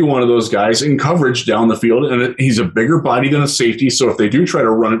carry one of those guys in coverage down the field. And he's a bigger body than a safety. So if they do try to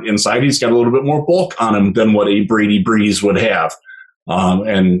run it inside, he's got a little bit more bulk on him than what a Brady Breeze would have.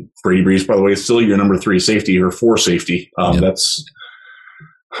 And Brady Breeze, by the way, is still your number 3 safety or 4 safety. That's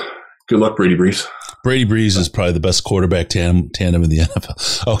good luck, Brady Breeze. Brady Breeze is probably the best quarterback tandem in the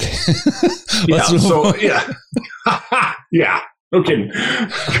NFL. Okay. Yeah. No kidding.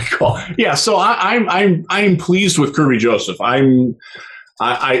 Good call. Yeah. So I'm pleased with Kirby Joseph. I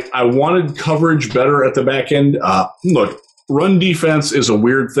wanted coverage better at the back end. Look, run defense is a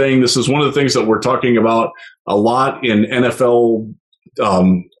weird thing. This is one of the things that we're talking about a lot in NFL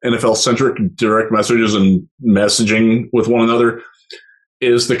centric direct messages and messaging with one another,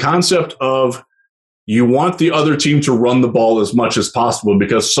 is the concept of you want the other team to run the ball as much as possible,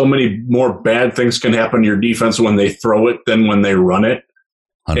 because so many more bad things can happen to your defense when they throw it than when they run it.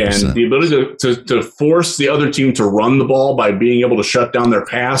 100%. And the ability to force the other team to run the ball by being able to shut down their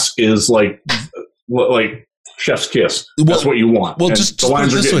pass is like chef's kiss. That's what you want. Well, just put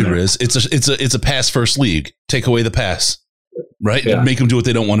it this way, Riz. It's a pass first league. Take away the pass, right? Yeah. Make them do what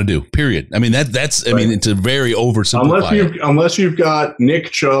they don't want to do. Period. I mean that's. I mean, it's a very oversimplified. Unless you've got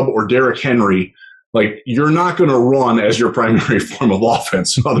Nick Chubb or Derrick Henry, like you're not going to run as your primary form of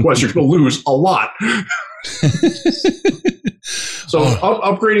offense. Otherwise, you're going to lose a lot. So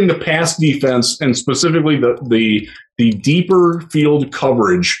upgrading the pass defense and specifically the deeper field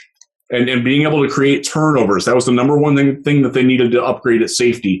coverage and being able to create turnovers. That was the number one thing that they needed to upgrade at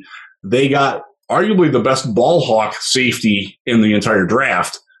safety. They got arguably the best ball hawk safety in the entire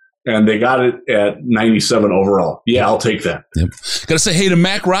draft, and they got it at 97 overall. Yeah, I'll take that. Yep. Got to say hey to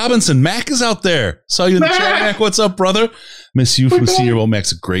Mac Robinson. Mac is out there. Saw you in the chat, Mac. What's up, brother? Miss you from Senior Bowl.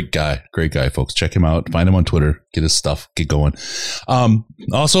 Mac's a great guy. Great guy, folks. Check him out. Find him on Twitter. Get his stuff. Get going.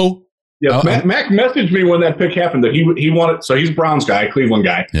 Also, Mac messaged me when that pick happened that he wanted. So he's a Browns guy, Cleveland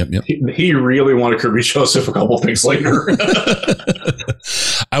guy. Yep. He really wanted Kirby Joseph a couple picks later.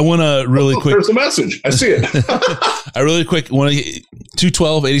 I want to really quick. There's a message. I see it. I really quick want to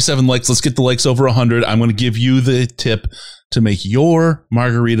 212, 87 likes. Let's get the likes over 100. I'm going to give you the tip to make your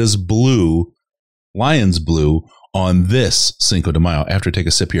margaritas blue, Lions blue, on this Cinco de Mayo. After I take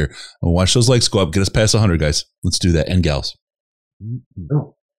a sip here, I'll watch those likes go up. Get us past 100, guys. Let's do that. And gals.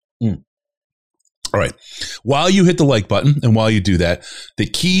 Oh. All right. While you hit the like button and while you do that, the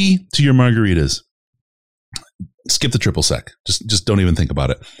key to your margaritas, skip the triple sec. Just don't even think about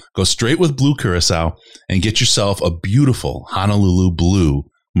it. Go straight with blue curacao and get yourself a beautiful Honolulu blue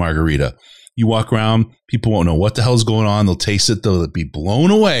margarita. You walk around, people won't know what the hell's going on. They'll taste it. They'll be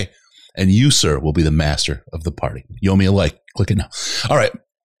blown away. And you, sir, will be the master of the party. You owe me a like. Click it now. All right.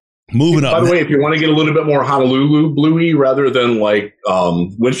 Moving up. By the way, if you want to get a little bit more Honolulu bluey rather than like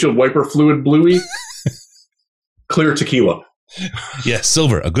windshield wiper fluid bluey, clear tequila. Yeah,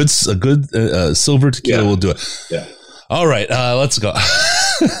 silver. A good silver tequila will do it. Yeah. All right, let's go.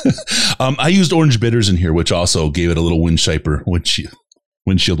 I used orange bitters in here, which also gave it a little windshield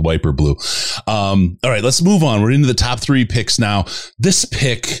wiper blue. All right, let's move on. We're into the top 3 picks now. This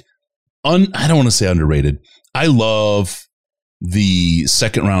pick, I don't want to say underrated. I love the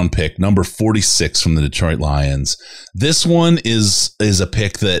second round pick, number 46 from the Detroit Lions. This one is a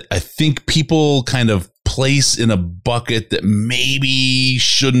pick that I think people kind of place in a bucket that maybe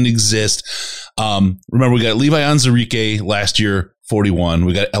shouldn't exist. Remember, we got Levi Onwuzurike last year, 41.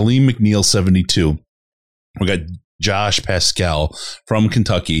 We got Aleem McNeil, 72. We got Josh Pascal from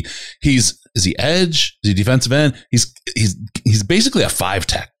Kentucky. Is he edge? Is he defensive end? He's basically a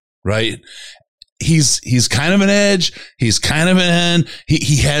 5-tech, right? He's kind of an edge. He's kind of an end.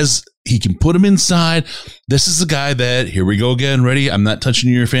 He can put him inside. This is the guy that, here we go again. Ready? I'm not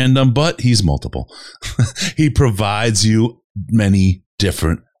touching your fandom, but he's multiple. He provides you many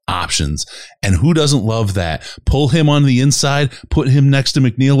different options. And who doesn't love that? Pull him on the inside, put him next to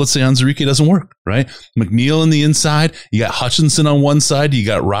McNeil. Let's say Onwuzurike doesn't work, right? McNeil on the inside. You got Hutchinson on one side. You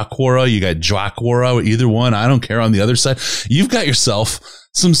got Rockwara. You got Jockwara. Either one. I don't care on the other side. You've got yourself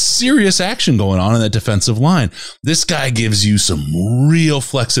some serious action going on in that defensive line. This guy gives you some real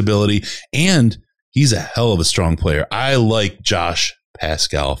flexibility, and he's a hell of a strong player. I like Josh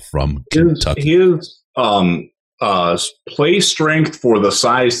Pascal from Kentucky. His play strength for the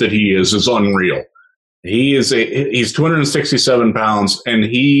size that he is unreal. He's 267 pounds, and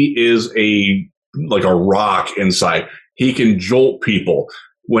he is like a rock inside. He can jolt people.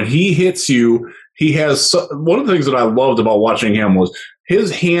 When he hits you, he has one of the things that I loved about watching him was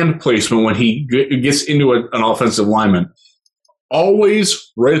his hand placement when he gets into an offensive lineman,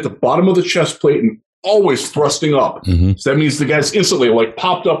 always right at the bottom of the chest plate and always thrusting up. Mm-hmm. So that means the guy's instantly like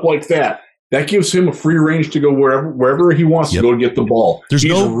popped up like that. That gives him a free range to go wherever he wants to go to get the ball. He's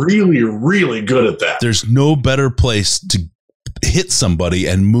really, really good at that. There's no better place to hit somebody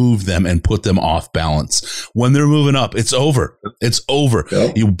and move them and put them off balance. When they're moving up, it's over. It's over.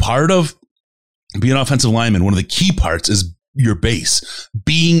 Yep. You part of being an offensive lineman, one of the key parts is your base,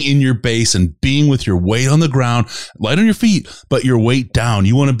 being in your base and being with your weight on the ground, light on your feet, but your weight down.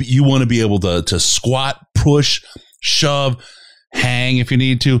 You want to be able to squat, push, shove, hang if you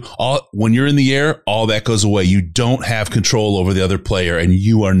need to. When you're in the air, all that goes away. You don't have control over the other player, and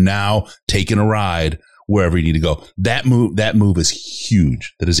you are now taking a ride wherever you need to go. That move is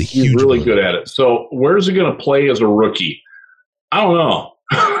huge. That is a huge. He's really good at it. So where's he going to play as a rookie? I don't know.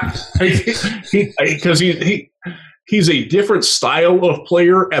 Because he's a different style of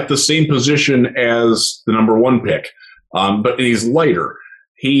player at the same position as the number 1 pick, but he's lighter.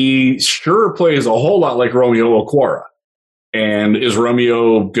 He sure plays a whole lot like Romeo Okwara. And is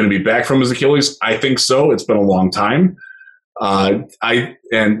Romeo going to be back from his Achilles? I think so. It's been a long time.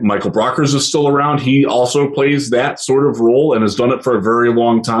 And Michael Brockers is still around. He also plays that sort of role and has done it for a very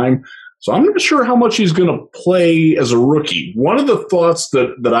long time. So I'm not sure how much he's going to play as a rookie. One of the thoughts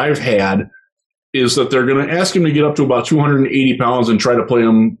that I've had is that they're going to ask him to get up to about 280 pounds and try to play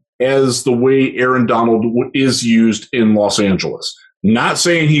him as the way Aaron Donald is used in Los Angeles. Not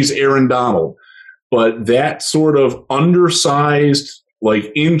saying he's Aaron Donald, but that sort of undersized,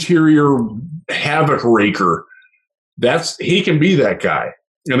 like interior havoc raker, he can be that guy.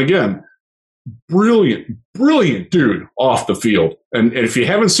 And again, brilliant dude off the field. And if you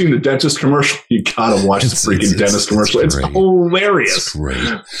haven't seen the dentist commercial, you gotta watch the freaking dentist commercial. It's hilarious. It's great.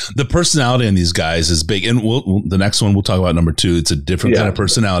 The personality in these guys is big. And the next one we'll talk about, number 2. It's a different kind of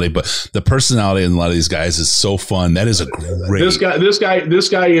personality, but the personality in a lot of these guys is so fun. That is a great. This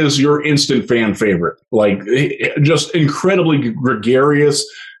guy is your instant fan favorite. Like, just incredibly gregarious,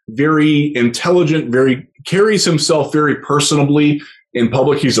 very intelligent, carries himself very personably in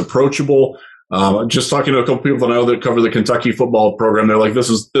public. He's approachable. Just talking to a couple people that I know that cover the Kentucky football program, they're like, this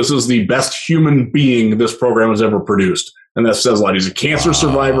is the best human being this program has ever produced. And that says a lot. He's a cancer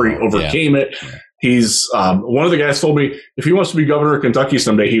survivor. He overcame it. He's one of the guys told me if he wants to be governor of Kentucky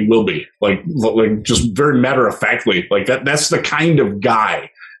someday, he will be. Like just very matter of factly. Like that's the kind of guy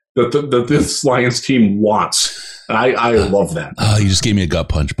that this Lions team wants. And I love that. You just gave me a gut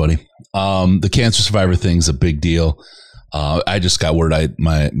punch, buddy. The cancer survivor thing's a big deal. I just got word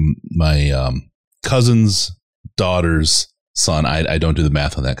my cousin's daughter's son, I don't do the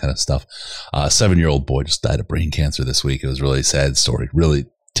math on that kind of stuff. 7-year-old boy just died of brain cancer this week. It was a really sad story, really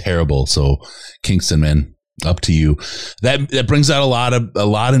terrible. So Kingston, man, up to you. That brings out a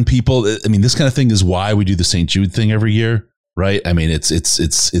lot in people. I mean, this kind of thing is why we do the St. Jude thing every year, right? I mean,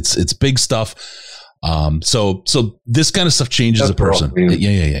 it's big stuff. So this kind of stuff changes a person.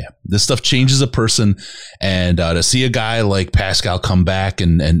 Yeah. This stuff changes a person, and to see a guy like Pascal come back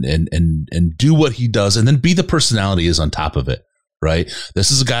and do what he does, and then be the personality is on top of it, right?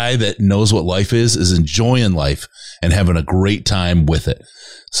 This is a guy that knows what life is enjoying life and having a great time with it.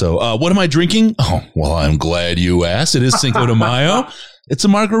 So, what am I drinking? Oh, well, I'm glad you asked. It is Cinco de Mayo. It's a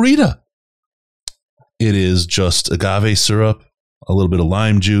margarita. It is just agave syrup, a little bit of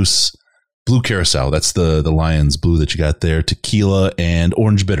lime juice, blue curacao. That's the Lions blue that you got there. Tequila and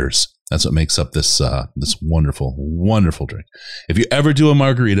orange bitters. That's what makes up this wonderful, wonderful drink. If you ever do a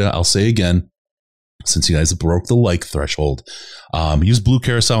margarita, I'll say again, since you guys broke the like threshold, use blue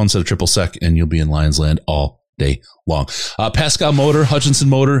curacao instead of triple sec, and you'll be in Lions land all day long. Pascal Motor, Hutchinson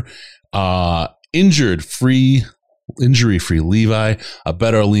Motor, injury-free Levi,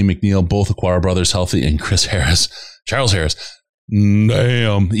 better Lee McNeil, both Acquire brothers healthy, and Charles Harris.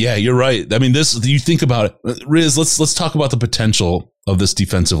 Damn. Yeah, you're right. I mean, you think about it. Riz, let's talk about the potential of this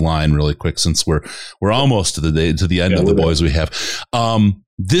defensive line really quick, since we're almost to the end of the boys we have.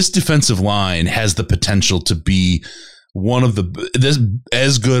 This defensive line has the potential to be one of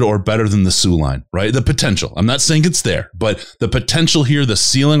as good or better than the Sioux line, right? The potential. I'm not saying it's there, but the potential here, the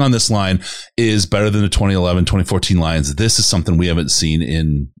ceiling on this line is better than the 2011, 2014 Lions. This is something we haven't seen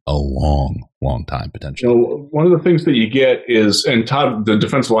in a long time, potentially. One of the things that you get is, and Todd, the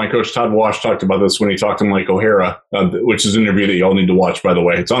defensive line coach, Todd Wash, talked about this when he talked to Mike O'Hara, which is an interview that you all need to watch, by the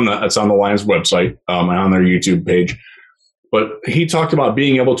way. It's on the Lions website and on their YouTube page. But he talked about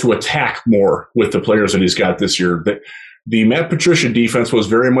being able to attack more with the players that he's got this year. The Matt Patricia defense was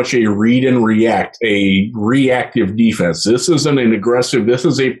very much a read and react, a reactive defense. This isn't an aggressive. This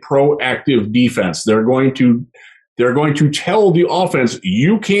is a proactive defense. They're going to tell the offense,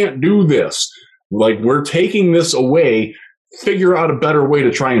 you can't do this. Like, we're taking this away. Figure out a better way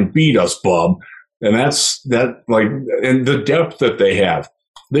to try and beat us, bub. And that's that. Like, and the depth that they have,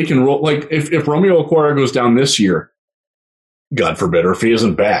 they can roll. Like, if Romeo Okwara goes down this year, God forbid, or if he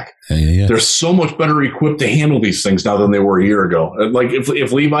isn't back, they're so much better equipped to handle these things now than they were a year ago. Like,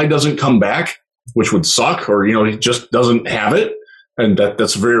 if Levi doesn't come back, which would suck, or he just doesn't have it, and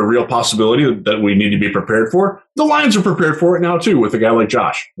that's a very real possibility that we need to be prepared for. The Lions are prepared for it now too, with a guy like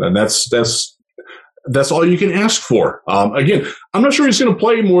Josh, and that's all you can ask for. Again, I'm not sure he's going to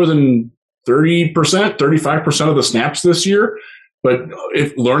play more than 30%, 35% of the snaps this year, but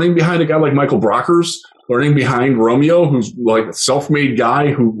if learning behind a guy like Michael Brockers, learning behind Romeo, who's like a self-made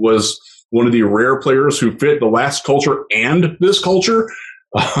guy who was one of the rare players who fit the last culture and this culture,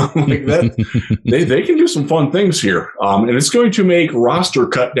 like that, they can do some fun things here. And it's going to make roster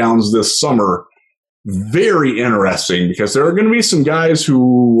cut downs this summer very interesting, because there are going to be some guys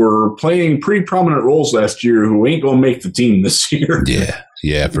who were playing pretty prominent roles last year who ain't going to make the team this year. Yeah.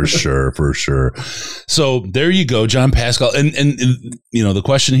 Yeah, for sure. So there you go, John Pascal. And the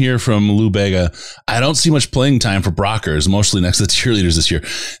question here from Lou Bega, I don't see much playing time for Brockers, mostly next to the cheerleaders this year.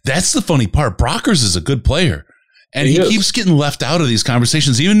 That's the funny part. Brockers is a good player. And he keeps getting left out of these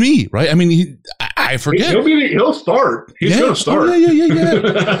conversations, even me, right? I mean, I forget. He'll start. He's going to start. Oh,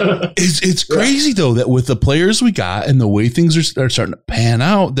 yeah. It's crazy, though, that with the players we got and the way things are starting to pan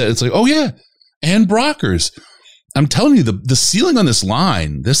out, that it's like, oh, yeah, and Brockers. I'm telling you, the ceiling on this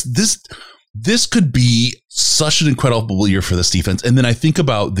line, this could be such an incredible year for this defense. And then I think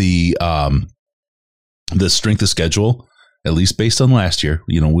about the strength of schedule. At least based on last year,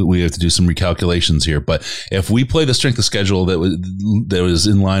 we have to do some recalculations here. But if we play the strength of schedule that was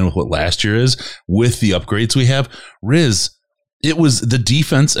in line with what last year is, with the upgrades we have, Riz, it was the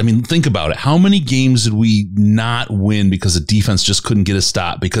defense. I mean, think about it. How many games did we not win because the defense just couldn't get a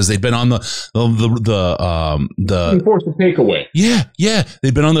stop because they've been on the forced a takeaway? Yeah,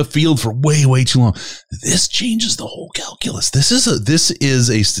 they've been on the field for way too long. This changes the whole calculus. This is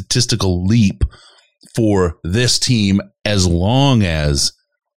a statistical leap for this team as long as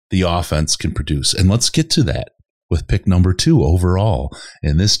the offense can produce. And let's get to that with pick number 2 overall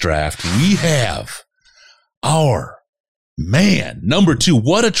in this draft. We have our man, number 2.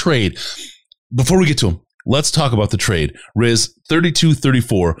 What a trade. Before we get to him, let's talk about the trade. Riz,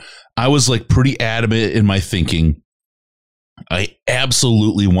 32-34. I was like pretty adamant in my thinking. I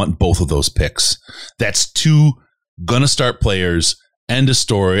absolutely want both of those picks. That's 2 gonna start players. End of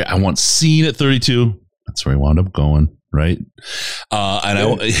story. I want Scene at 32. That's where he wound up going, right? He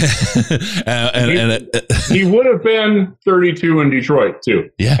would have been 32 in Detroit too.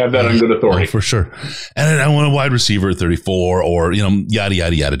 Yeah, have that on good authority for sure. And I want a wide receiver at 34, or yada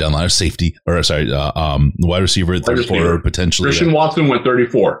yada down the line, or safety, or wide receiver at 34, potentially. Christian Watson went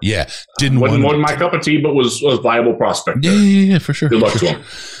 34. Yeah, wasn't my cup of tea, but was viable prospect. Yeah, for sure. Good luck to him.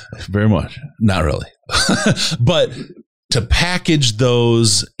 Very much. Not really, but. To package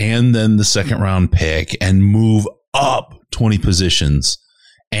those and then the second round pick and move up 20 positions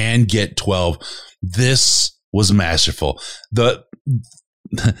and get 12. This was masterful. The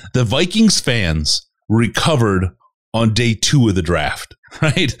Vikings fans recovered on day 2 of the draft,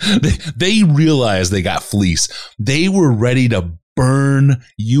 right? They realized they got fleeced. They were ready to burn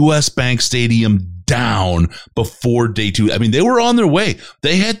US Bank Stadium down before day 2. I mean, they were on their way.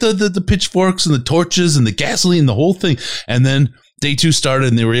 They had the pitchforks and the torches and the gasoline, the whole thing. And then day 2 started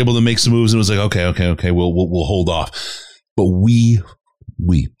and they were able to make some moves. And it was like, okay, we'll hold off. But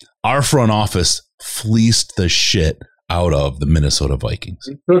our front office fleeced the shit out of the Minnesota Vikings.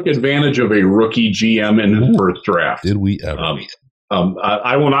 We took advantage of a rookie GM in his first draft. Did we ever?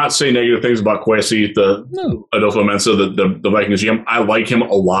 I will not say negative things about Kwesi, Adolfo Mensa, the Vikings GM. I like him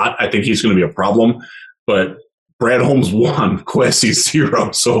a lot. I think he's going to be a problem. But Brad Holmes 1, Kwesi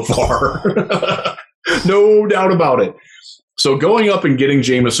 0 so far. No doubt about it. So going up and getting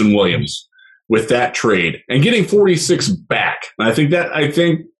Jameson Williams with that trade and getting 46 back.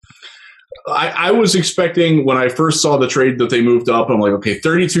 And I was expecting when I first saw the trade that they moved up, I'm like, okay,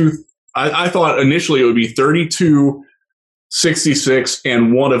 32. I thought initially it would be 32, 66,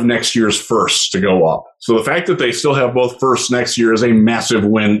 and one of next year's firsts to go up. So the fact that they still have both firsts next year is a massive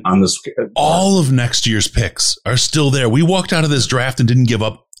win on this. All of next year's picks are still there. We walked out of this draft and didn't give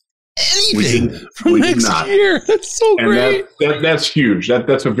up anything from next year. That's so great. That's huge.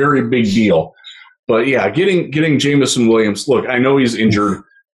 That's a very big deal. But yeah, getting Jameson Williams. Look, I know he's injured.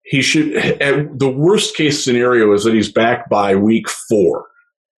 He should. The worst case scenario is that he's back by week 4.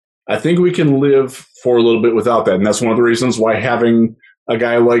 I think we can live for a little bit without that, and that's one of the reasons why having a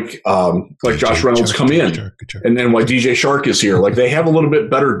guy like Josh Reynolds come in, and then why DJ Shark is here. Like, they have a little bit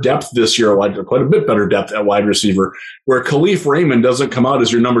better depth this year, like quite a bit better depth at wide receiver, where Khalif Raymond doesn't come out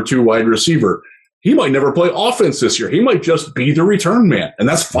as your number 2 wide receiver. He might never play offense this year. He might just be the return man, and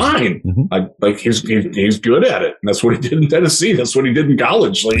that's fine. Mm-hmm. He's good at it. And that's what he did in Tennessee. That's what he did in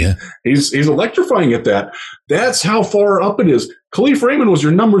college. He's electrifying at that. That's how far up it is. Khalif Raymond was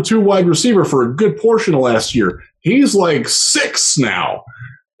your number 2 wide receiver for a good portion of last year. He's like 6 now.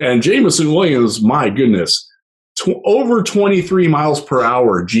 And Jameson Williams, my goodness, over 23 miles per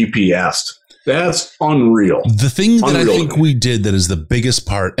hour GPS. That's unreal. The thing that I think we did that is the biggest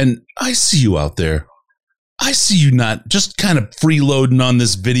part, and I see you out there. I see you not just kind of freeloading on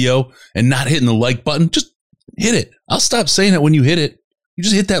this video and not hitting the like button. Just hit it. I'll stop saying it when you hit it. You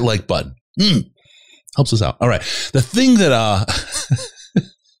just hit that like button. Helps us out. All right. The thing that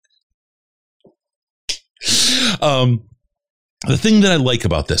the thing that I like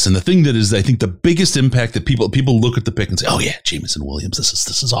about this, and the thing that is, I think, the biggest impact that people look at the pick and say, "Oh yeah, Jameson Williams,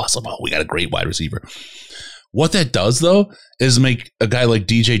 this is awesome. Oh, we got a great wide receiver." What that does, though, is make a guy like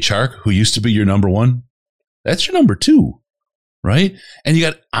DJ Chark, who used to be your number one, that's your number two, right? And you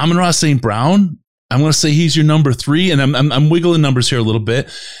got Amon-Ra St. Brown. I'm going to say he's your number three, and I'm wiggling numbers here a little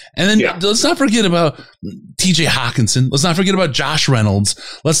bit. And then let's not forget about TJ Hawkinson. Let's not forget about Josh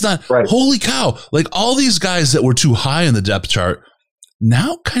Reynolds. Holy cow. Like all these guys that were too high on the depth chart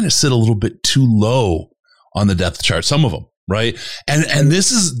now kind of sit a little bit too low on the depth chart. Some of them, right? And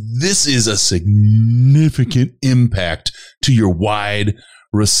this is a significant impact to your wide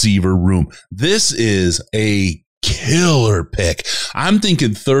receiver room. This is a killer pick. I'm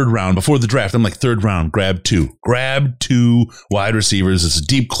thinking third round before the draft. I'm like third round, grab two wide receivers. It's a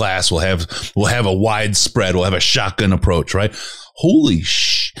deep class. We'll have a wide spread. We'll have a shotgun approach, right? Holy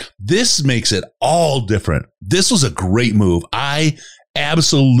this makes it all different. This was a great move. I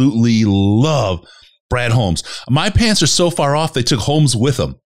absolutely love Brad Holmes. My pants are so far off, they took Holmes with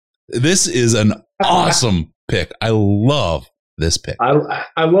them. This is an awesome pick. I love this pick.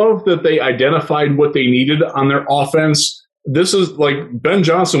 I love that they identified what they needed on their offense. This is like Ben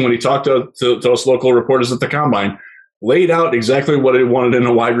Johnson, when he talked to us local reporters at the Combine, laid out exactly what he wanted in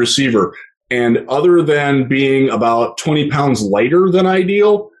a wide receiver. And other than being about 20 pounds lighter than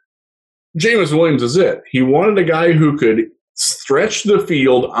ideal, Jameson Williams is it. He wanted a guy who could stretch the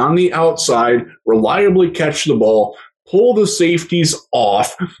field on the outside, reliably catch the ball, pull the safeties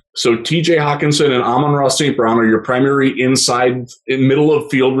off. So TJ Hawkinson and Amon-Ra St. Brown are your primary inside middle of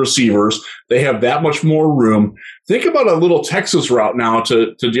field receivers. They have that much more room. Think about a little Texas route now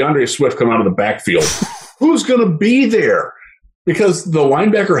to DeAndre Swift come out of the backfield. Who's going to be there? Because the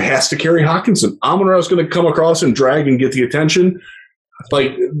linebacker has to carry Hawkinson. Amon-Ra is going to come across and drag and get the attention.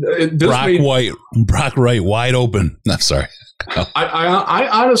 Like Brock Wright wide open. No, sorry. I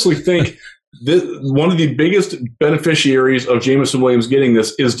honestly think one of the biggest beneficiaries of Jameson Williams getting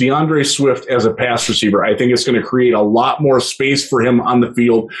this is DeAndre Swift as a pass receiver. I think it's going to create a lot more space for him on the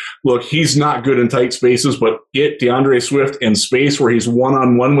field. Look, he's not good in tight spaces, but get DeAndre Swift in space where he's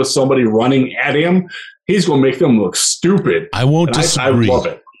one-on-one with somebody running at him, he's going to make them look stupid. I won't disagree, I love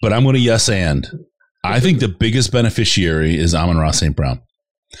it. But I'm going to yes and. I think the biggest beneficiary is Amon-Ra St. Brown,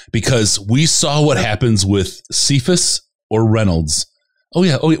 because we saw what happens with Cephas or Reynolds. Oh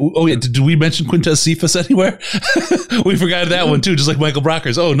yeah. Did we mention Quintez Cephas anywhere? We forgot that one too, just like Michael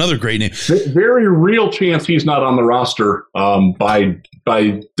Brockers. Oh, another great name. Very real chance he's not on the roster by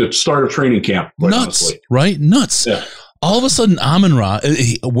the start of training camp. Nuts, honestly. Right? Nuts. Yeah. All of a sudden, Amon-Ra.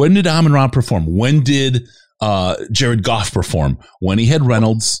 When did Amon-Ra perform? When did Jared Goff perform? When he had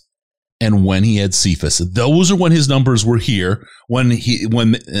Reynolds and when he had Cephas. Those are when his numbers were here. And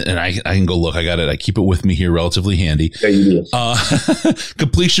I can go look. I got it. I keep it with me here, relatively handy. Yeah, you do.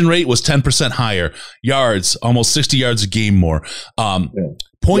 Completion rate was 10% higher. Yards, almost 60 yards a game more. 0.2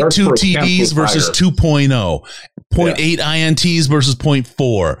 TDs versus 2.0. 0.8 INTs versus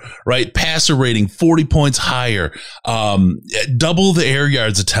 0.4, right? Passer rating, 40 points higher. Double the air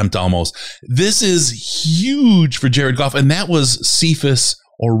yards attempt almost. This is huge for Jared Goff. And that was Cephas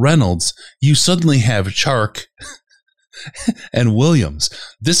or Reynolds. You suddenly have Chark and Williams.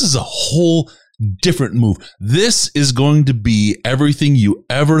 This is a whole different move. This is going to be everything you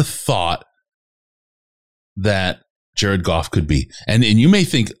ever thought that Jared Goff could be. And you may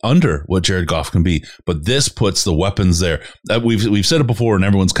think under what Jared Goff can be, but this puts the weapons there. We've said it before, and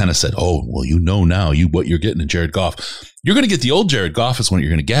everyone's kind of said, oh, well, you know now what you're getting in Jared Goff. You're going to get the old Jared Goff is what you're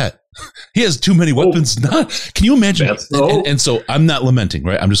going to get. He has too many weapons. Can you imagine? And so I'm not lamenting,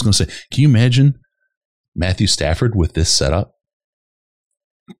 right? I'm just going to say, can you imagine Matthew Stafford with this setup?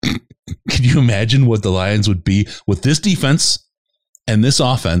 Can you imagine what the Lions would be with this defense and this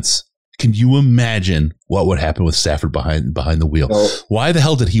offense? Can you imagine what would happen with Stafford behind the wheel? No. Why the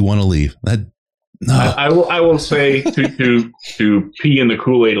hell did he want to leave? I will say to pee in the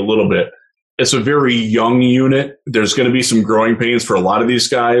Kool-Aid a little bit. It's a very young unit. There's going to be some growing pains for a lot of these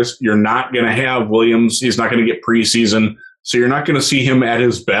guys. You're not going to have Williams. He's not going to get preseason. So you're not going to see him at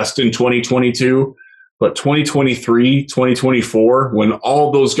his best in 2022. But 2023, 2024, when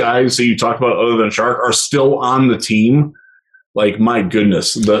all those guys that you talked about other than Chark are still on the team, like, my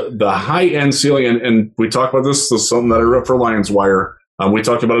goodness, the high-end ceiling, and we talked about this is something that I wrote for Lions Wire. We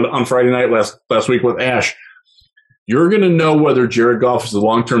talked about it on Friday night last week with Ash. You're going to know whether Jared Goff is the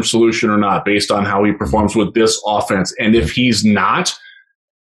long-term solution or not based on how he performs with this offense. And if he's not,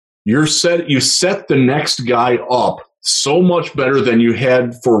 you set the next guy up so much better than you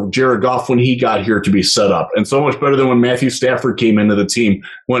had for Jared Goff when he got here to be set up, and so much better than when Matthew Stafford came into the team,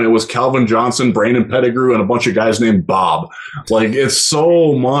 when it was Calvin Johnson, Brandon Pettigrew, and a bunch of guys named Bob. Like, it's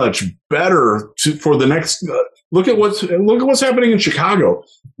so much better for the next. Look at what's happening in Chicago.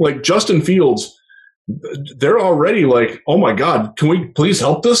 Like, Justin Fields they're already like, oh my God, can we please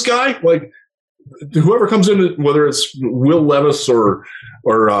help this guy? Like, whoever comes in, whether it's Will Levis or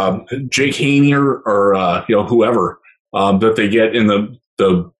Jake Haney or whoever that they get in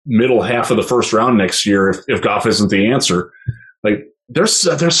the middle half of the first round next year, if Goff isn't the answer, like they're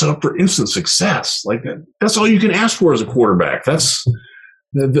set up for instant success. Like that's all you can ask for as a quarterback. That's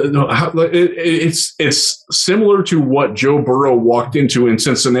it's similar to what Joe Burrow walked into in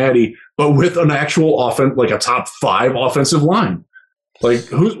Cincinnati, but with an actual offense, like a top 5 offensive line. Like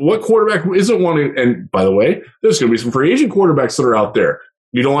what quarterback isn't one? And by the way, there's going to be some free agent quarterbacks that are out there.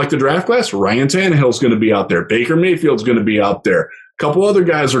 You don't like the draft class? Ryan Tannehill's going to be out there. Baker Mayfield's going to be out there. A couple other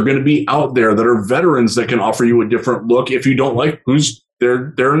guys are going to be out there that are veterans that can offer you a different look if you don't like who's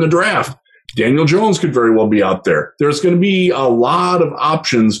there in the draft. Daniel Jones could very well be out there. There's going to be a lot of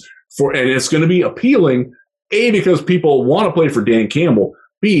options and it's going to be appealing, A, because people want to play for Dan Campbell.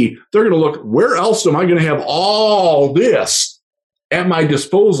 B, they're going to look, where else am I going to have all this at my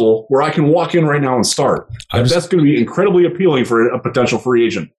disposal where I can walk in right now and start? That's going to be incredibly appealing for a potential free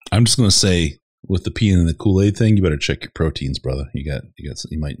agent. I'm just going to say, with the pea in the Kool-Aid thing, you better check your proteins, brother. You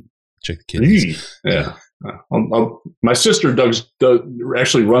might check the kidneys. Yeah. My sister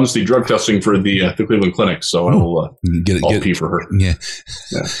actually runs the drug testing for the Cleveland Clinic, so I'll pee for her. Yeah.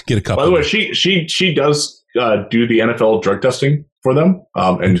 Get a couple. By the way, she does do the NFL drug testing for them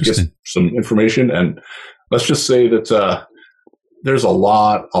and get some information. And let's just say that there's a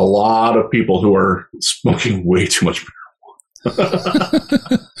lot of people who are smoking way too much marijuana.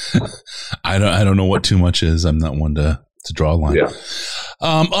 I don't know what too much is. I'm not one to draw a line. Yeah.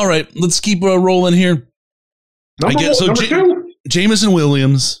 All right, let's keep rolling here. Jameson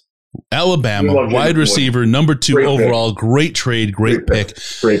Williams, Alabama, wide receiver, number 2 great overall. Pick. Great trade, great pick.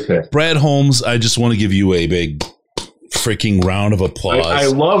 Great pick. Brad Holmes, I just want to give you a big freaking round of applause. I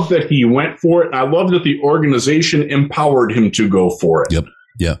love that he went for it. I love that the organization empowered him to go for it. Yep.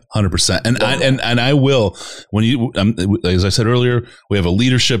 Yeah, 100%. And I will, when you, as I said earlier, we have a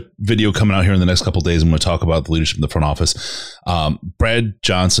leadership video coming out here in the next couple of days. I'm going to talk about the leadership in the front office. Brad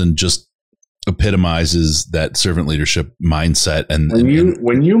Johnson just epitomizes that servant leadership mindset. And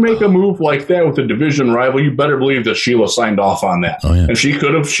when you make a move like that with a division rival, you better believe that Sheila signed off on that. Oh, yeah. And she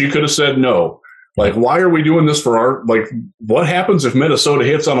could have said no. Like, why are we doing this for what happens if Minnesota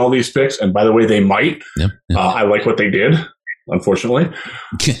hits on all these picks? And by the way, they might. Yep. I like what they did, unfortunately.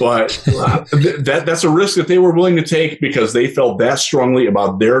 But that's a risk that they were willing to take because they felt that strongly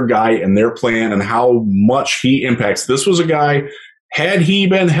about their guy and their plan and how much he impacts. This was a guy, had he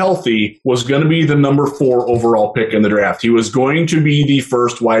been healthy, was going to be the number 4 overall pick in the draft. He was going to be the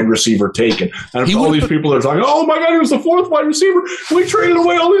first wide receiver taken. And all these people are talking, oh my God, he was the 4th wide receiver. We traded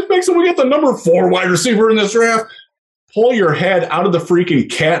away all these picks and we get the number 4 wide receiver in this draft. Pull your head out of the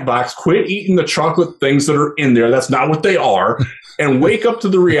freaking cat box. Quit eating the chocolate things that are in there. That's not what they are. And wake up to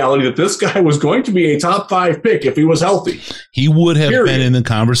the reality that this guy was going to be a top 5 pick if he was healthy. He would have been in the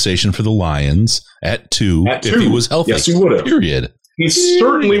conversation for the Lions at 2 if he was healthy. Yes, he would have. Period. He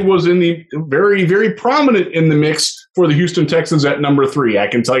certainly was in the very, very prominent in the mix for the Houston Texans at number 3. I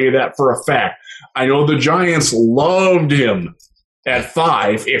can tell you that for a fact. I know the Giants loved him at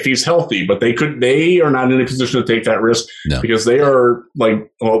 5 if he's healthy, but they are not in a position to take that risk because they are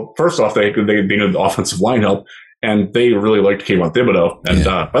first off, they needed offensive line help. And they really liked Kayvon Thibodeau. And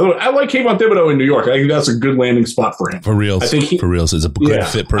by the way, I like Kayvon Thibodeau in New York. I think that's a good landing spot for him. For real. It's a good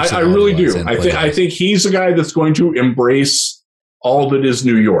fit person. I really do. I think he's a guy that's going to embrace all that is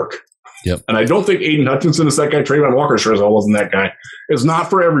New York. Yep. And I don't think Aiden Hutchinson is that guy. Trayvon Walker sure as hell wasn't that guy. It's not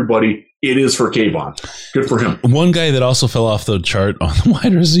for everybody. It is for Kayvon. Good for him. One guy that also fell off the chart on the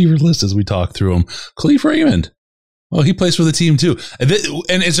wide receiver list as we talk through him, Khalif Raymond. Well, he plays for the team too. And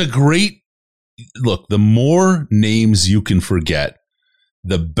it's a great look. The more names you can forget,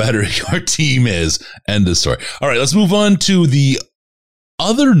 the better your team is. End of story. All right, let's move on to the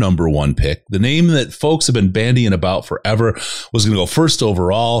other number 1 pick. The name that folks have been bandying about forever was going to go first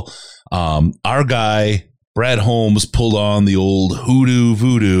overall. Our guy, Brad Holmes, pulled on the old hoodoo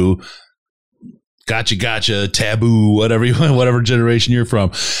voodoo. Gotcha, taboo, whatever generation you're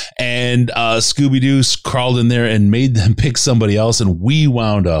from. And Scooby-Doo crawled in there and made them pick somebody else. And we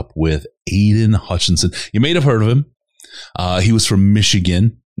wound up with Aiden Hutchinson. You may have heard of him. He was from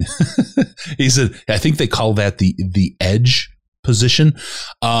Michigan. He said, I think they call that the edge position.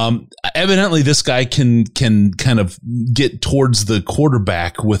 Evidently this guy can kind of get towards the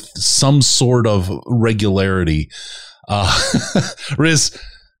quarterback with some sort of regularity. Riz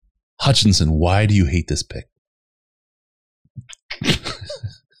Hutchinson, why do you hate this pick?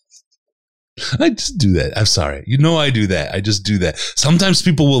 I just do that. I'm sorry. You know, I do that. I just do that. Sometimes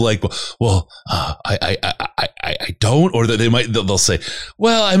people will like, I don't, or they'll say,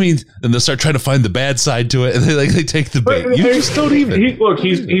 well, I mean, and they'll start trying to find the bad side to it, and they take the bait. You just don't even.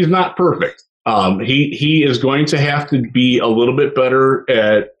 He's not perfect. He is going to have to be a little bit better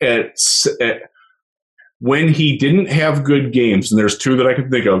at when he didn't have good games. And there's two that I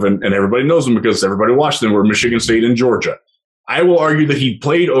can think of, and everybody knows them because everybody watched them. Were Michigan State and Georgia. I will argue that he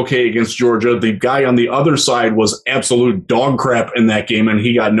played okay against Georgia. The guy on the other side was absolute dog crap in that game, and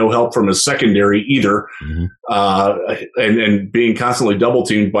he got no help from his secondary either. And being constantly double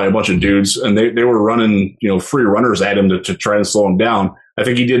teamed by a bunch of dudes, and they were running free runners at him to try and slow him down. I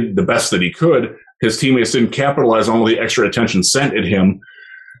think he did the best that he could. His teammates didn't capitalize on all the extra attention sent at him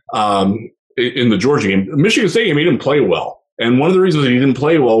in the Georgia game. Michigan State game, he didn't play well. And one of the reasons he didn't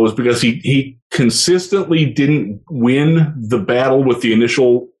play well was because he consistently didn't win the battle with the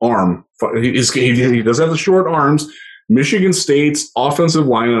initial arm. He does have the short arms. Michigan State's offensive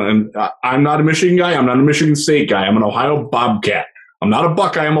line, and I'm not a Michigan guy. I'm not a Michigan State guy. I'm an Ohio Bobcat. I'm not a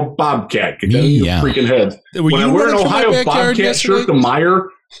Buckeye. I'm a Bobcat. Get that in your freaking head. When I wear an Ohio Bobcat shirt to Meyer,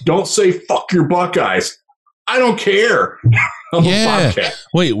 don't say, fuck your Buckeyes. I don't care. I'm a Bobcat.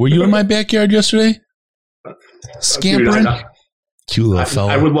 Wait, were you in my backyard yesterday? Scampering? Cute little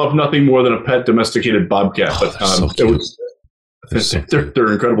fella. I would love nothing more than a pet domesticated bobcat, but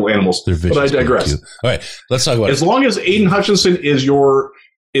they're incredible animals. They're vicious, but I digress. All right, let's talk about it. As long as Aiden Hutchinson is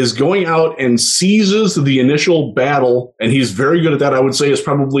going out and seizes the initial battle, and he's very good at that, I would say is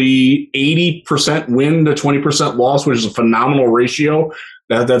probably 80% win to 20% loss, which is a phenomenal ratio.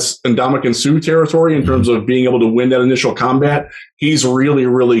 That's Ndamukong Suh territory in terms of being able to win that initial combat. He's really,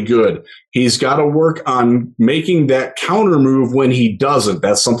 really good. He's got to work on making that counter move when he doesn't.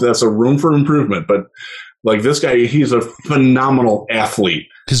 That's something that's a room for improvement. But like this guy, he's a phenomenal athlete.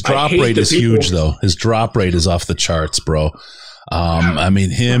 His drop rate is huge, though. His drop rate is off the charts, bro. I mean,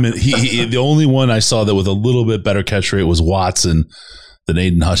 he the only one I saw that with a little bit better catch rate was Watson than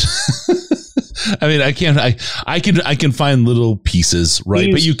Aiden Hutchinson. I mean, I can find little pieces,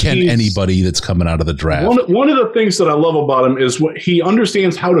 right? But you can anybody that's coming out of the draft. One of the things that I love about him is what he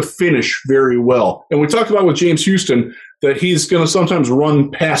understands how to finish very well. And we talked about with James Houston that he's going to sometimes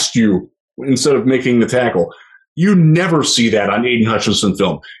run past you instead of making the tackle. You never see that on Aiden Hutchinson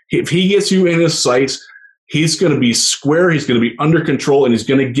film. If he gets you in his sights, he's going to be square, he's going to be under control, and he's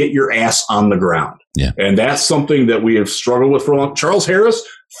going to get your ass on the ground. Yeah. And that's something that we have struggled with for a long time. Charles Harris,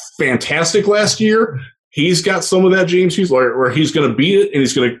 fantastic last year. He's got some of that James Hughes where he's going to beat it and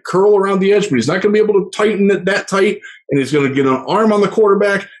he's going to curl around the edge, but he's not going to be able to tighten it that tight. And he's going to get an arm on the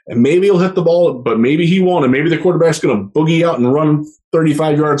quarterback, and maybe he'll hit the ball, but maybe he won't. And maybe the quarterback's going to boogie out and run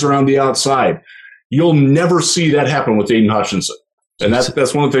 35 yards around the outside. You'll never see that happen with Aiden Hutchinson. And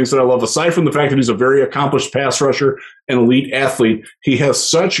that's one of the things that I love. Aside from the fact that he's a very accomplished pass rusher and elite athlete, he has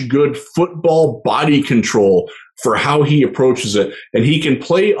such good football body control for how he approaches it. And he can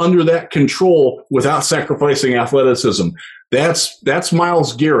play under that control without sacrificing athleticism. That's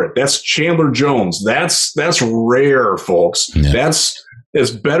Myles Garrett. That's Chandler Jones. That's rare, folks. Yeah. It's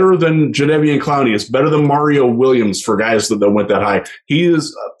better than Jadeveon Clowney. It's better than Mario Williams for guys that went that high. He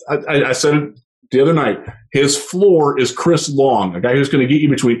is, I said it the other night, his floor is Chris Long, a guy who's going to get you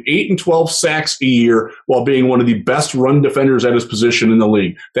between 8 and 12 sacks a year while being one of the best run defenders at his position in the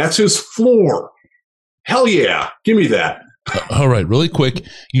league. That's his floor. Hell yeah. Give me that. All right. Really quick.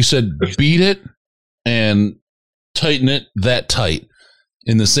 You said beat it and tighten it that tight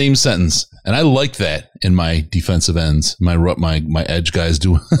in the same sentence. And I like that in my defensive ends, my edge guys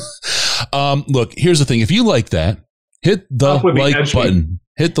do. Look, here's the thing. If you like that, hit the like button.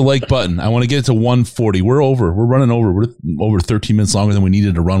 Hit the like button. I want to get it to 140. We're over. We're running over. We're over 13 minutes longer than we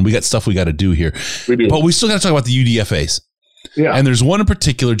needed to run. We got stuff we got to do here. We do. But we still got to talk about the UDFAs. Yeah. And there's one in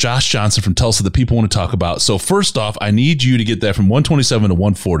particular, Josh Johnson from Tulsa, that people want to talk about. So first off, I need you to get that from 127 to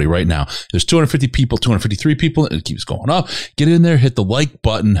 140 right now. There's 250 people, 253 people, and it keeps going up. Get in there, hit the like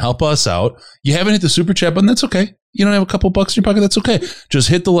button, help us out. You haven't hit the super chat button, that's okay. You don't have a couple bucks in your pocket, that's okay. Just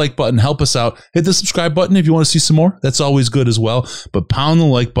hit the like button, help us out. Hit the subscribe button if you want to see some more. That's always good as well. But pound the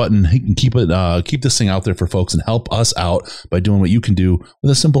like button. You can keep this thing out there for folks and help us out by doing what you can do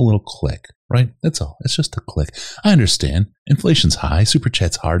with a simple little click. Right? That's all. It's just a click. I understand. Inflation's high. Super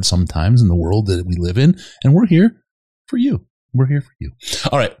chat's hard sometimes in the world that we live in. And we're here for you. We're here for you.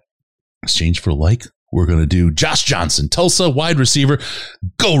 All right. Exchange for like. We're going to do Josh Johnson, Tulsa wide receiver.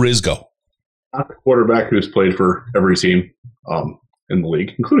 Go Riz, go. Not the quarterback who's played for every team in the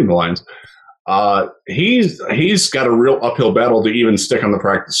league, including the Lions. He's got a real uphill battle to even stick on the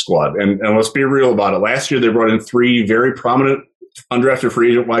practice squad. And let's be real about it. Last year, they brought in 3 very prominent undrafted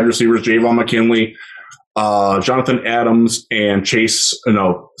free agent wide receivers, Javon McKinley, Jonathan Adams, and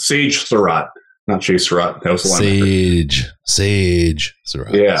Sage Surratt. Not Chase Surratt. That was the linebacker. Sage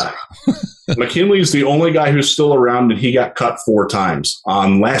Surratt. Yeah. McKinley's the only guy who's still around, and he got cut 4 times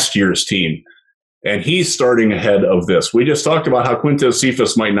on last year's team. And he's starting ahead of this. We just talked about how Quintez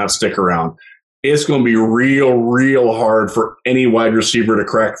Cephas might not stick around. It's going to be real hard for any wide receiver to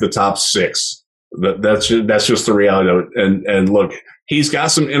crack the top 6. That's just the reality of it. And look, he's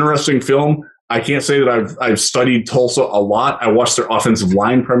got some interesting film. I can't say that I've studied Tulsa a lot. I watched their offensive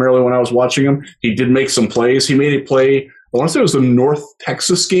line primarily when I was watching him. He did make some plays. He made a play, I want to say it was the North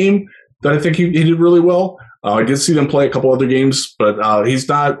Texas game that I think he did really well. I did see them play a couple other games, but he's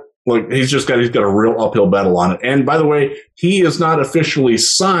not like he's got a real uphill battle on it. And by the way, he is not officially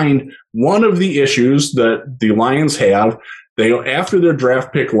signed. One of the issues that the Lions have, after their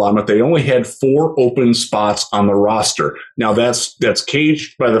draft pick allotment, they only had 4 open spots on the roster. Now that's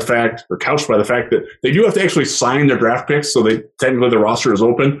couched by the fact that they do have to actually sign their draft picks, so technically the roster is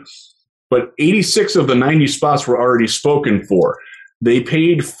open. But 86 of the 90 spots were already spoken for. They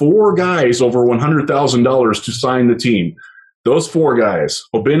paid 4 guys over $100,000 to sign the team. Those 4 guys: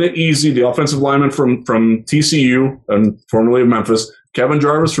 Obinna Easy, the offensive lineman from TCU and formerly of Memphis; Kevin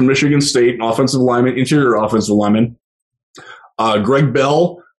Jarvis from Michigan State, offensive lineman, interior offensive lineman; Greg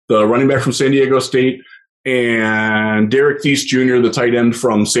Bell, the running back from San Diego State; and Derek Thies Jr., the tight end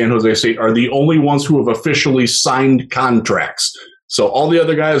from San Jose State, are the only ones who have officially signed contracts. So all the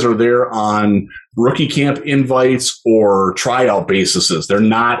other guys are there on rookie camp invites or tryout bases. They're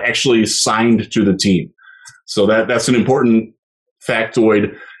not actually signed to the team. So that's an important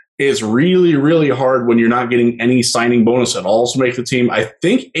factoid. It's really hard when you're not getting any signing bonus at all to make the team. I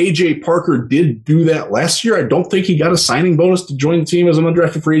think A.J. Parker did do that last year. I don't think he got a signing bonus to join the team as an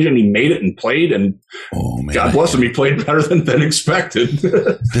undrafted free agent. He made it and played, and God bless him, he played better than expected.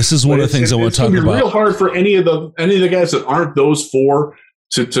 This is one of the things I want to talk about. It's real hard for any of the guys that aren't those 4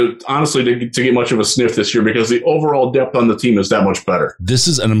 to honestly to get much of a sniff this year, because the overall depth on the team is that much better.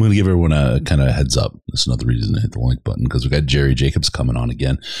 And I'm going to give everyone a kind of heads up. That's another reason to hit the link button, because we've got Jerry Jacobs coming on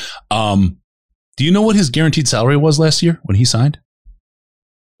again. Do you know what his guaranteed salary was last year when he signed?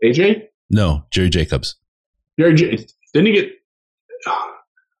 AJ? No, Jerry Jacobs. Didn't he get? I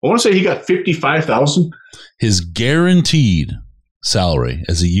want to say he got $55,000. His guaranteed salary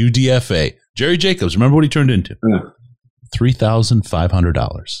as a UDFA, Jerry Jacobs. Remember what he turned into? Yeah.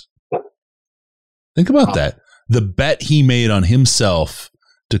 $3,500. Think about that. The bet he made on himself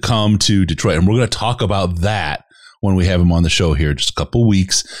to come to Detroit. And we're going to talk about that when we have him on the show here in just a couple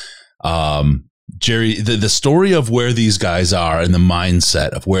weeks. Jerry, the story of where these guys are and the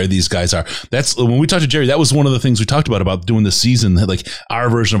mindset of where these guys are. That's when we talked to Jerry, that was one of the things we talked about doing the season, like our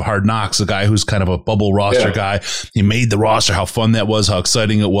version of Hard Knocks, a guy who's kind of a bubble roster guy. He made the roster, how fun that was, how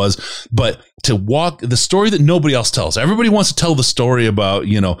exciting it was. But to walk the story that nobody else tells. Everybody wants to tell the story about,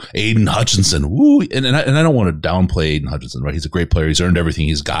 Aiden Hutchinson. Woo. And I don't want to downplay Aiden Hutchinson, right? He's a great player. He's earned everything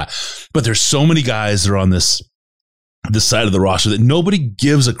he's got. But there's so many guys that are on this side of the roster that nobody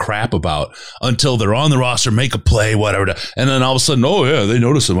gives a crap about until they're on the roster, make a play, whatever. And then all of a sudden, oh yeah, they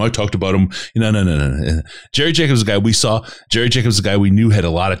noticed him. I talked about him. No. Jerry Jacobs is a guy we saw. Jerry Jacobs is a guy we knew had a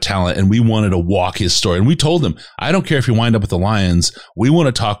lot of talent, and we wanted to walk his story. And we told him, I don't care if you wind up with the Lions. We want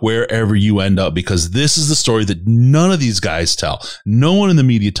to talk wherever you end up, because this is the story that none of these guys tell. No one in the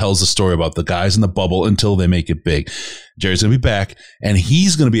media tells the story about the guys in the bubble until they make it big. Jerry's going to be back, and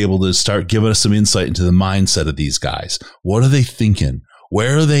he's going to be able to start giving us some insight into the mindset of these guys. What are they thinking?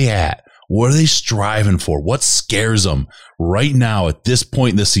 Where are they at? What are they striving for? What scares them right now at this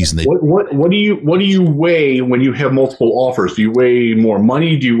point in the season? What do you weigh when you have multiple offers? Do you weigh more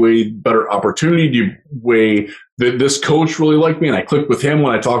money? Do you weigh better opportunity? Do you weigh that this coach really liked me and I clicked with him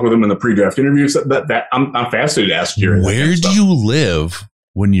when I talked with him in the pre-draft interviews? That I'm fascinated to ask Jerry. Where do you live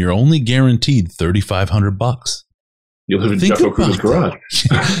when you're only guaranteed $3,500? You live in Jeff Okuda's garage.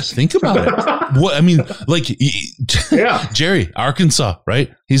 Think about it. What I mean, like, Jerry, Arkansas, right?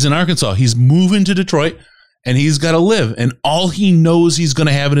 He's in Arkansas. He's moving to Detroit, and he's got to live. And all he knows he's going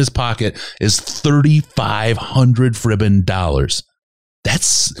to have in his pocket is $3,500 fribbin' dollars.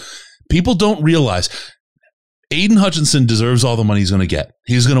 People don't realize. Aiden Hutchinson deserves all the money he's going to get.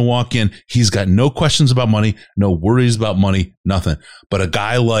 He's going to walk in. He's got no questions about money, no worries about money, nothing. But a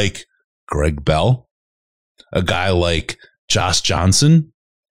guy like Greg Bell, a guy like Josh Johnson,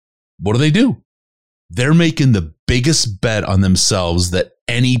 what do? They're making the biggest bet on themselves that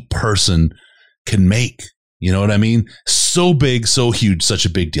any person can make. You know what I mean? So big, so huge, such a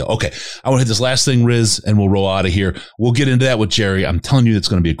big deal. Okay, I want to hit this last thing, Riz, and we'll roll out of here. We'll get into that with Jerry. I'm telling you, it's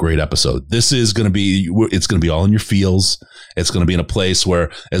going to be a great episode. This is going to be, it's going to be all in your feels. It's going to be in a place where,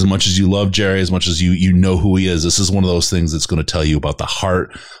 as much as you love Jerry, as much as you know who he is, this is one of those things that's going to tell you about the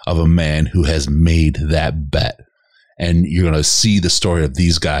heart of a man who has made that bet. And you're going to see the story of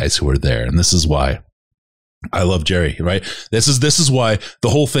these guys who are there. And this is why I love Jerry, right? This is why the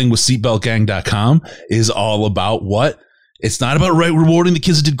whole thing with seatbeltgang.com is all about what? It's not about rewarding the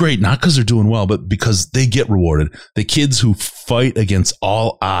kids that did great, not because they're doing well, but because they get rewarded. The kids who fight against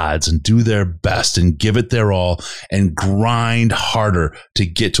all odds and do their best and give it their all and grind harder to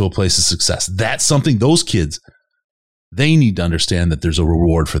get to a place of success. That's something those kids, they need to understand that there's a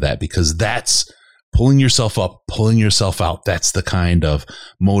reward for that, because that's pulling yourself up, pulling yourself out. That's the kind of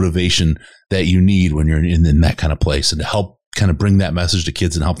motivation that you need when you're in that kind of place, and to help kind of bring that message to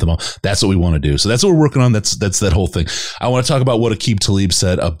kids and help them out. That's what we want to do. So that's what we're working on. That's that whole thing. I want to talk about what Aqib Talib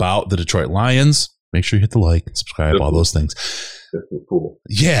said about the Detroit Lions. Make sure you hit the like, subscribe, all those things. Cool.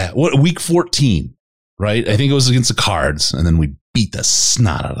 Yeah. What, week 14, right? I think it was against the Cards, and then we beat the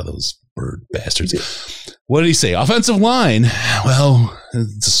snot out of those bird bastards. What did he say? Offensive line. Well,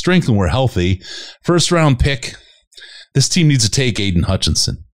 it's a strength when we're healthy. First round pick. This team needs to take Aiden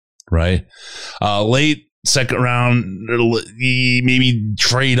Hutchinson, right? Late second round, maybe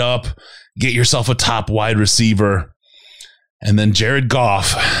trade up, get yourself a top wide receiver. And then Jared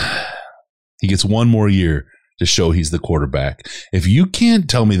Goff, he gets one more year to show he's the quarterback. If you can't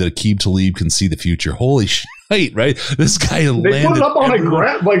tell me that Aqib Talib can see the future, holy shit, right? This guy landed. They put it up on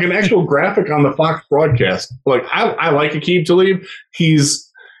like an actual graphic on the Fox broadcast. Like I like Aqib Talib. He's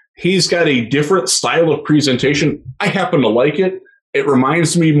got a different style of presentation. I happen to like it. It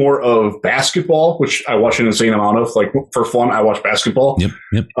reminds me more of basketball, which I watch an insane amount of. Like for fun, I watch basketball. Yep.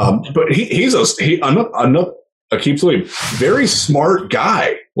 But Aqib Talib, very smart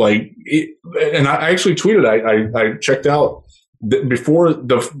guy. And I actually tweeted. I checked out before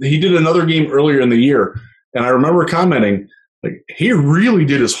he did another game earlier in the year, and I remember commenting, like, he really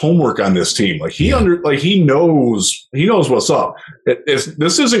did his homework on this team. Like he knows what's up.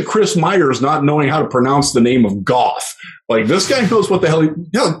 This isn't Chris Myers not knowing how to pronounce the name of Goff. Like, this guy knows what the hell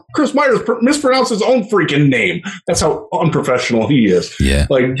Chris Myers mispronounced his own freaking name. That's how unprofessional he is. Yeah.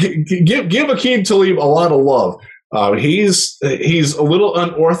 Like, give Aqib Talib a lot of love. He's a little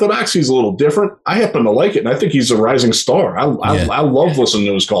unorthodox. He's a little different. I happen to like it, and I think he's a rising star. I love listening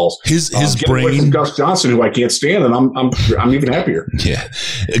to his calls. His brain away from Gus Johnson, who I can't stand, and I'm even happier. Yeah,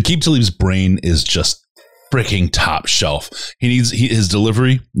 Aqib Talib's brain is just freaking top shelf. His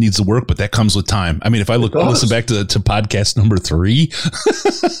delivery needs to work, but that comes with time. I mean, if I listen back to podcast number 3,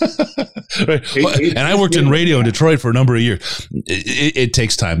 right? And I worked in radio in Detroit for a number of years. It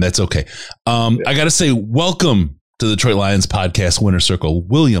takes time. That's okay. I got to say, welcome to the Detroit Lions podcast winner circle,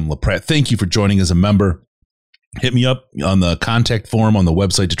 William LaPratt. Thank you for joining as a member. Hit me up on the contact form on the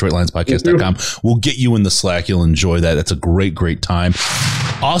website, DetroitLionsPodcast.com. We'll get you in the Slack. You'll enjoy that. That's a great, great time.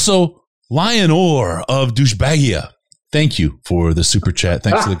 Also, Lion Orr of Douchebagia, thank you for the super chat.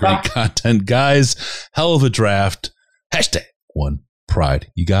 Thanks for the great content, guys. Hell of a draft. #1Pride.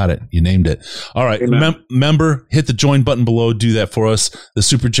 You got it. You named it. All right. Member, hit the join button below. Do that for us. The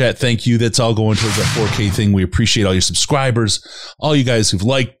super chat, thank you. That's all going towards that 4K thing. We appreciate all your subscribers, all you guys who've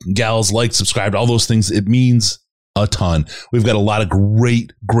liked, gals, liked, subscribed, all those things. It means a ton. We've got a lot of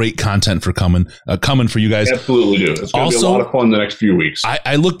great content for coming for you guys. Absolutely do. It's going to be a lot of fun the next few weeks.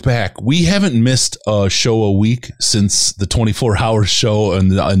 I looked back. We haven't missed a show a week since the 24-hour show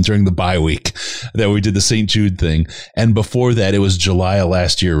and during the bye week that we did the St. Jude thing. And before that, it was July of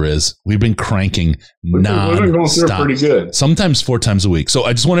last year, Riz. We've been cranking non-stop. We've been going through it pretty good. Sometimes 4 times a week. So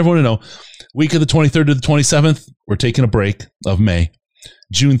I just want everyone to know, week of the 23rd to the 27th, we're taking a break of May.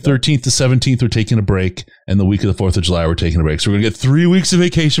 June 13th to 17th, we're taking a break. And the week of the 4th of July, we're taking a break. So we're going to get 3 weeks of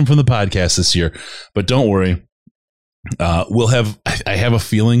vacation from the podcast this year. But don't worry. I have a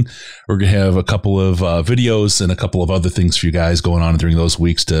feeling we're going to have a couple of videos and a couple of other things for you guys going on during those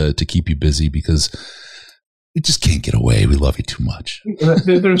weeks to keep you busy, because we just can't get away. We love you too much.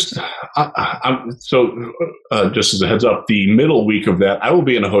 Just as a heads up, the middle week of that, I will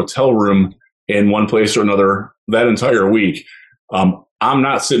be in a hotel room in one place or another that entire week. I'm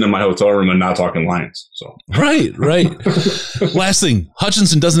not sitting in my hotel room and not talking Lions. So Right. Last thing,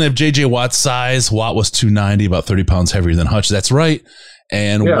 Hutchinson doesn't have J.J. Watt's size. Watt was 290, about 30 pounds heavier than Hutch. That's right.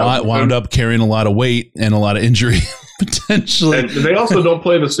 And Watt wound up carrying a lot of weight and a lot of injury potentially. And they also don't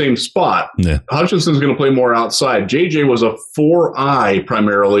play the same spot. Yeah. Hutchinson's going to play more outside. J.J. was a 4-eye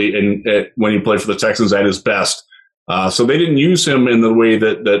primarily when he played for the Texans at his best. So they didn't use him in the way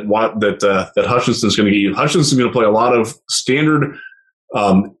that Hutchinson's going to get used. Hutchinson's going to play a lot of standard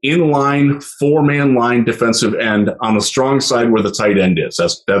inline 4-man line defensive end on the strong side where the tight end is.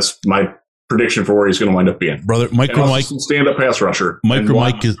 That's my prediction for where he's going to wind up being. Brother, Micro Mike, stand-up pass rusher. Micro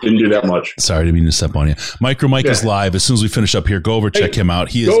Mike didn't do that much. Sorry to be to step on you. Micro Mike is live. As soon as we finish up here, go over, check him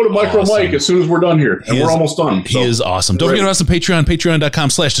out. Go to Micro Mike as soon as we're done here. And we're almost done. He is awesome. Don't forget about us on Patreon,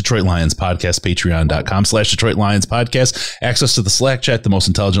 patreon.com/Detroit Lions podcast, patreon.com/Detroit Lions podcast. Access to the Slack chat, the most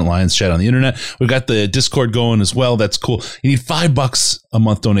intelligent Lions chat on the internet. We've got the Discord going as well. That's cool. You need $5 a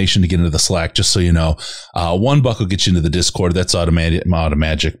month donation to get into the Slack, just so you know. $1 will get you into the Discord. That's automatic,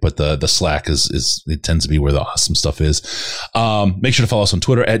 but the Slack is it tends to be where the awesome stuff is. Make sure to follow us on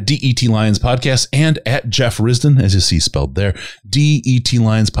Twitter at DET Lions Podcast and at Jeff Risdon, as you see spelled there. DET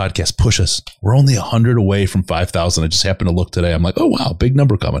Lions Podcast. Push us. We're only 100 away from 5,000. I just happened to look today. I'm like, oh wow, big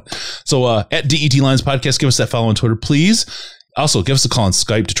number coming. So at DET Lions Podcast, give us that follow on Twitter, please. Also, give us a call on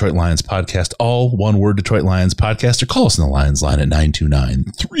Skype, Detroit Lions Podcast, all one word, Detroit Lions Podcast, or call us on the Lions line at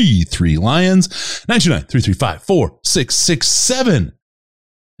 929-33-LIONS, 929-335-4667.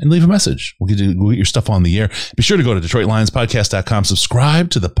 And leave a message. We'll get your stuff on the air. Be sure to go to DetroitLionsPodcast.com.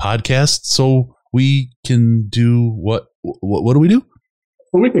 Subscribe to the podcast so we can do what do we do?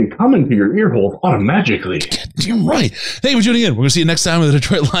 Well, we can come into your ear hole automatically. You're right. Thank you for tuning in. We're going to see you next time with the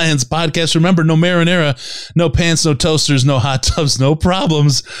Detroit Lions Podcast. Remember, no marinara, no pants, no toasters, no hot tubs, no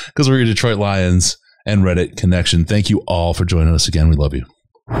problems, because we're your Detroit Lions and Reddit connection. Thank you all for joining us again. We love you.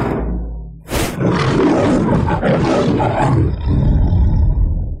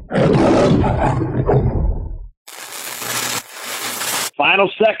 Final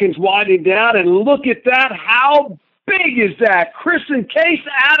seconds winding down, and look at that. How big is that? Chris and Case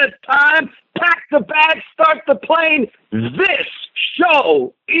out of time. Pack the bag, start the plane. This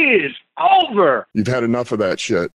show is over. You've had enough of that shit.